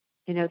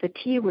 the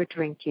tea we're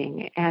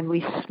drinking, and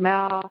we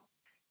smell,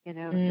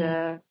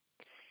 the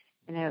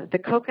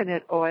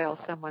coconut oil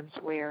someone's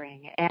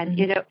wearing, and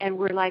and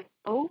we're like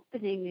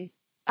opening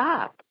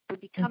up. We're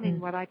becoming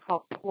what I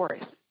call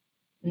porous.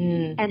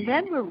 And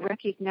then we're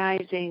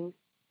recognizing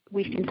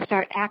we can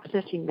start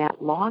accessing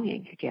that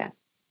longing again.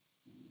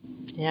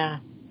 Yeah.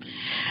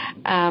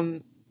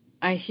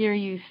 I hear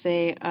you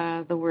say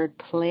the word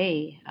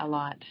play a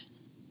lot.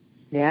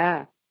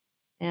 Yeah.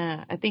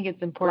 Yeah, I think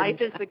it's important.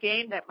 Life is the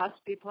game that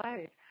must be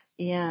played.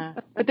 Yeah.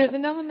 But there's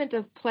an element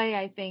of play,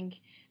 I think,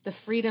 the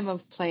freedom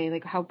of play,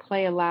 like how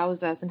play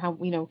allows us and how,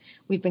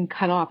 we've been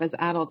cut off as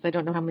adults. I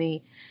don't know how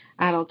many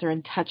adults are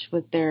in touch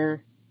with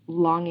their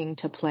longing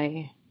to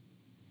play.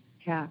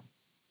 Yeah.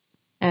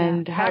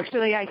 And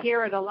actually, I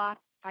hear it a lot.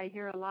 I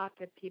hear a lot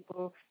that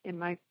people in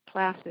my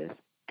classes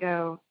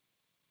go,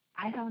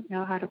 I don't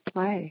know how to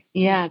play.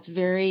 Yeah, it's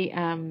very,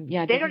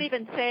 They don't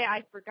even say,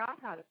 I forgot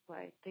how to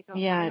play. They go,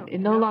 it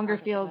no longer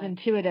feels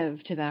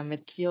intuitive to them.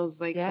 It feels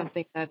like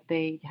something that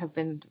they have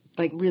been,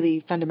 like,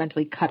 really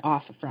fundamentally cut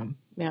off from.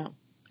 Yeah.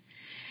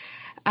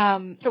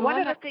 So one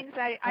of the things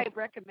I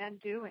recommend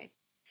doing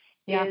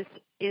is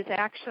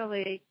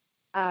actually,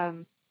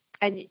 and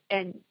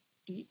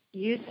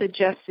you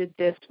suggested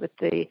this with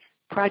the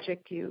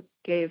project you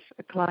gave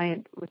a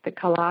client with the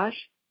collage.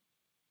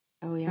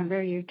 Oh, yeah.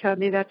 Remember, you told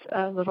me that's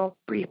a little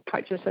brief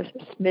part, just a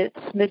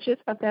smidget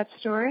of that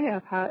story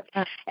of how,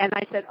 and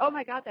I said, oh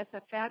my God, that's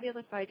a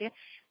fabulous idea.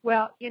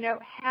 Well,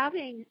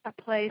 having a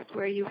place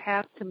where you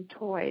have some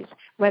toys,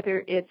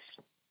 whether it's,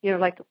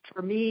 like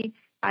for me,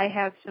 I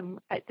have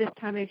some, at this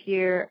time of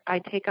year, I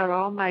take out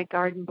all my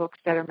garden books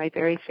that are my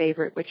very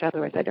favorite, which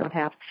otherwise I don't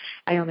have.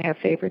 I only have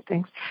favorite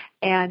things.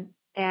 And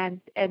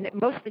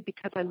mostly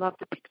because I love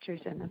the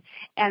pictures in them.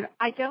 And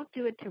I don't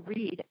do it to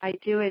read. I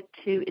do it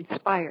to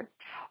inspire.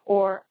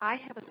 Or I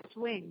have a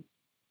swing.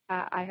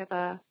 I have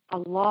a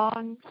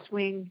long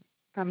swing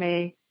from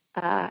a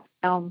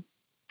elm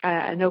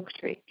an oak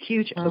tree,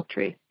 huge oak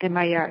tree in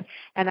my yard.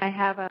 And I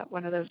have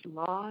one of those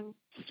long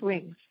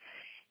swings.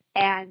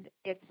 And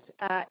it's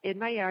in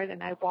my yard,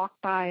 and I walk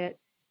by it,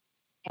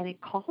 and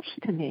it calls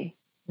to me.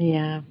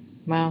 Yeah.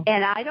 Wow.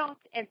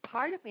 And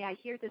part of me, I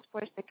hear this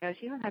voice that goes,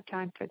 you don't have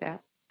time for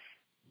that.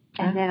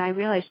 And then I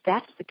realize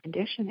that's the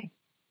conditioning.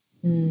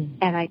 Mm.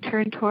 And I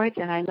turn towards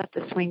and I let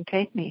the swing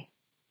take me.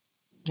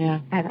 Yeah.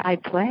 And I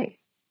play.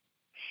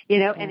 You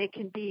know, and it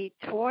can be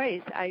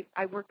toys. I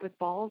work with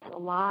balls a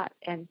lot,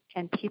 and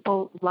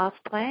people love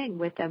playing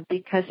with them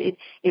because it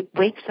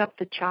wakes up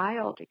the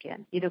child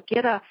again. You know,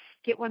 get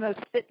one of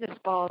those fitness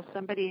balls.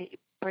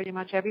 Pretty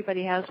much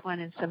everybody has one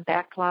in some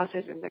back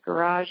closet in the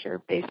garage or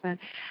basement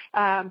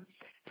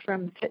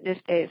from fitness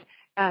days.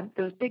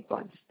 Those big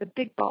ones, the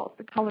big balls,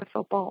 the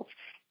colorful balls,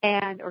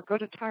 or go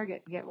to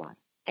Target and get one,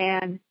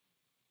 and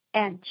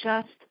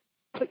just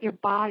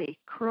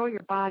curl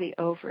your body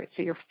over it.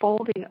 So you're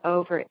folding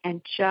over it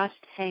and just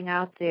hang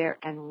out there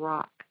and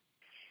rock.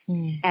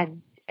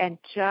 And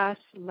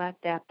just let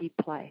that be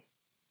play.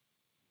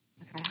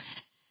 Okay.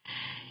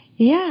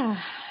 Yeah.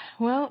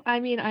 Well,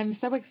 I mean, I'm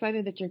so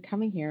excited that you're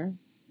coming here.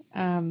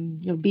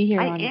 You'll be here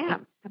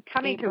I'm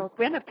coming to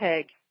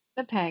Winnipeg.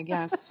 Winnipeg,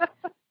 yes.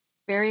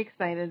 Very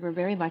excited. We're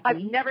very lucky. I've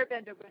never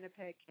been to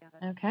Winnipeg,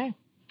 Canada. Okay.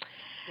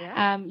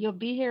 Yeah. You'll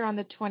be here on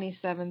the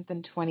 27th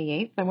and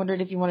 28th. I wondered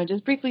if you want to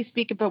just briefly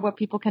speak about what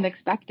people can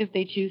expect if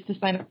they choose to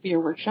sign up for your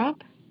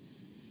workshop.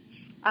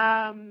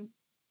 A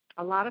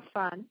lot of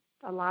fun,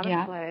 a lot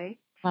of play,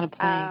 a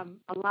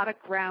lot of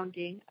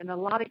grounding, and a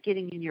lot of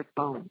getting in your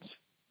bones.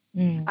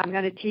 I'm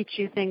going to teach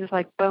you things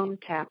like bone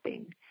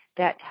tapping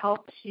that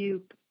helps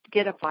you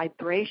get a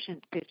vibration,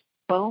 because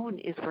bone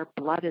is where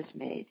blood is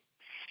made.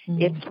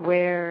 It's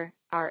where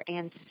our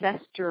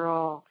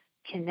ancestral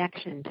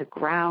connection to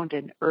ground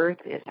and earth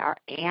is. Our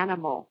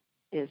animal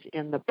is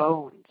in the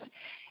bones.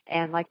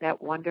 And like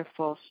that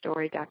wonderful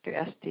story, Dr.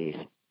 Estes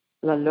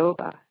La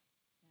Loba,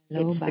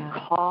 it's the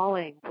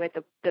calling. With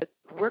the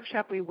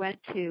workshop we went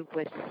to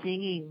was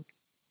singing.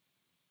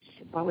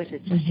 What was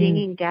it?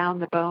 Singing down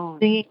the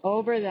bones. Singing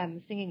over the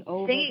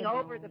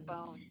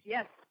bones.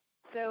 Yes.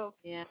 So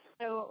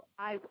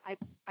I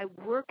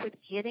work with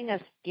getting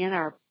us in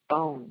our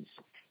bones,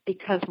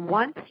 because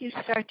once you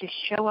start to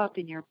show up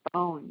in your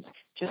bones,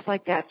 just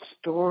like that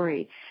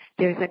story,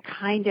 there's a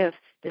kind of,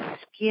 the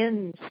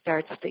skin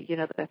starts to,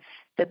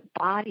 the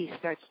body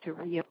starts to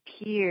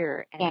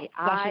reappear, and the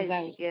eyes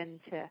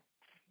begin to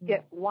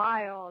get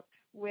wild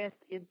with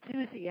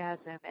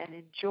enthusiasm and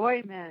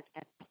enjoyment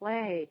and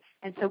play.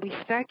 And so we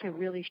start to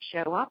really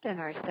show up in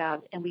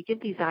ourselves, and we get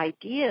these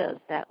ideas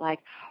that, like,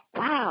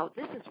 wow,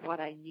 this is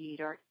what I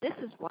need, or this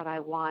is what I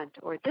want,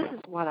 or this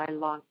is what I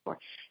long for.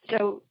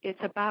 So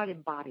it's about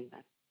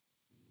embodiment.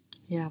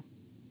 Yeah.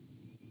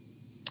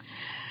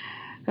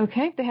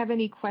 Okay. If they have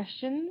any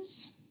questions,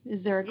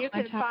 is there a You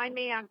can find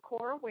me on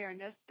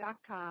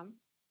coreawareness.com.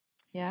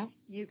 Yeah.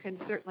 You can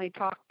certainly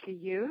talk to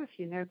you if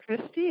you know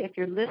Christy. If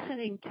you're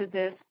listening to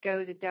this,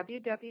 go to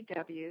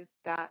www.core,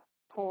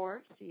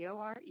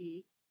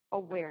 C-O-R-E,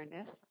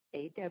 awareness,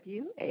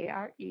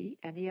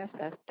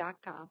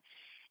 AWARENESS.com,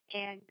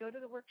 and go to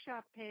the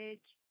workshop page.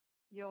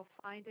 You'll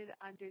find it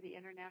under the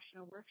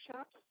International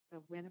Workshops,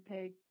 the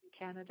Winnipeg,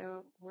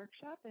 Canada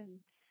workshop, and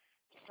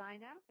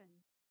sign up and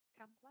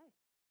come play.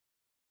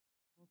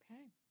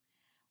 Okay.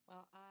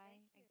 Well, I,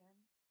 again,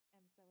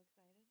 am so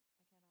excited.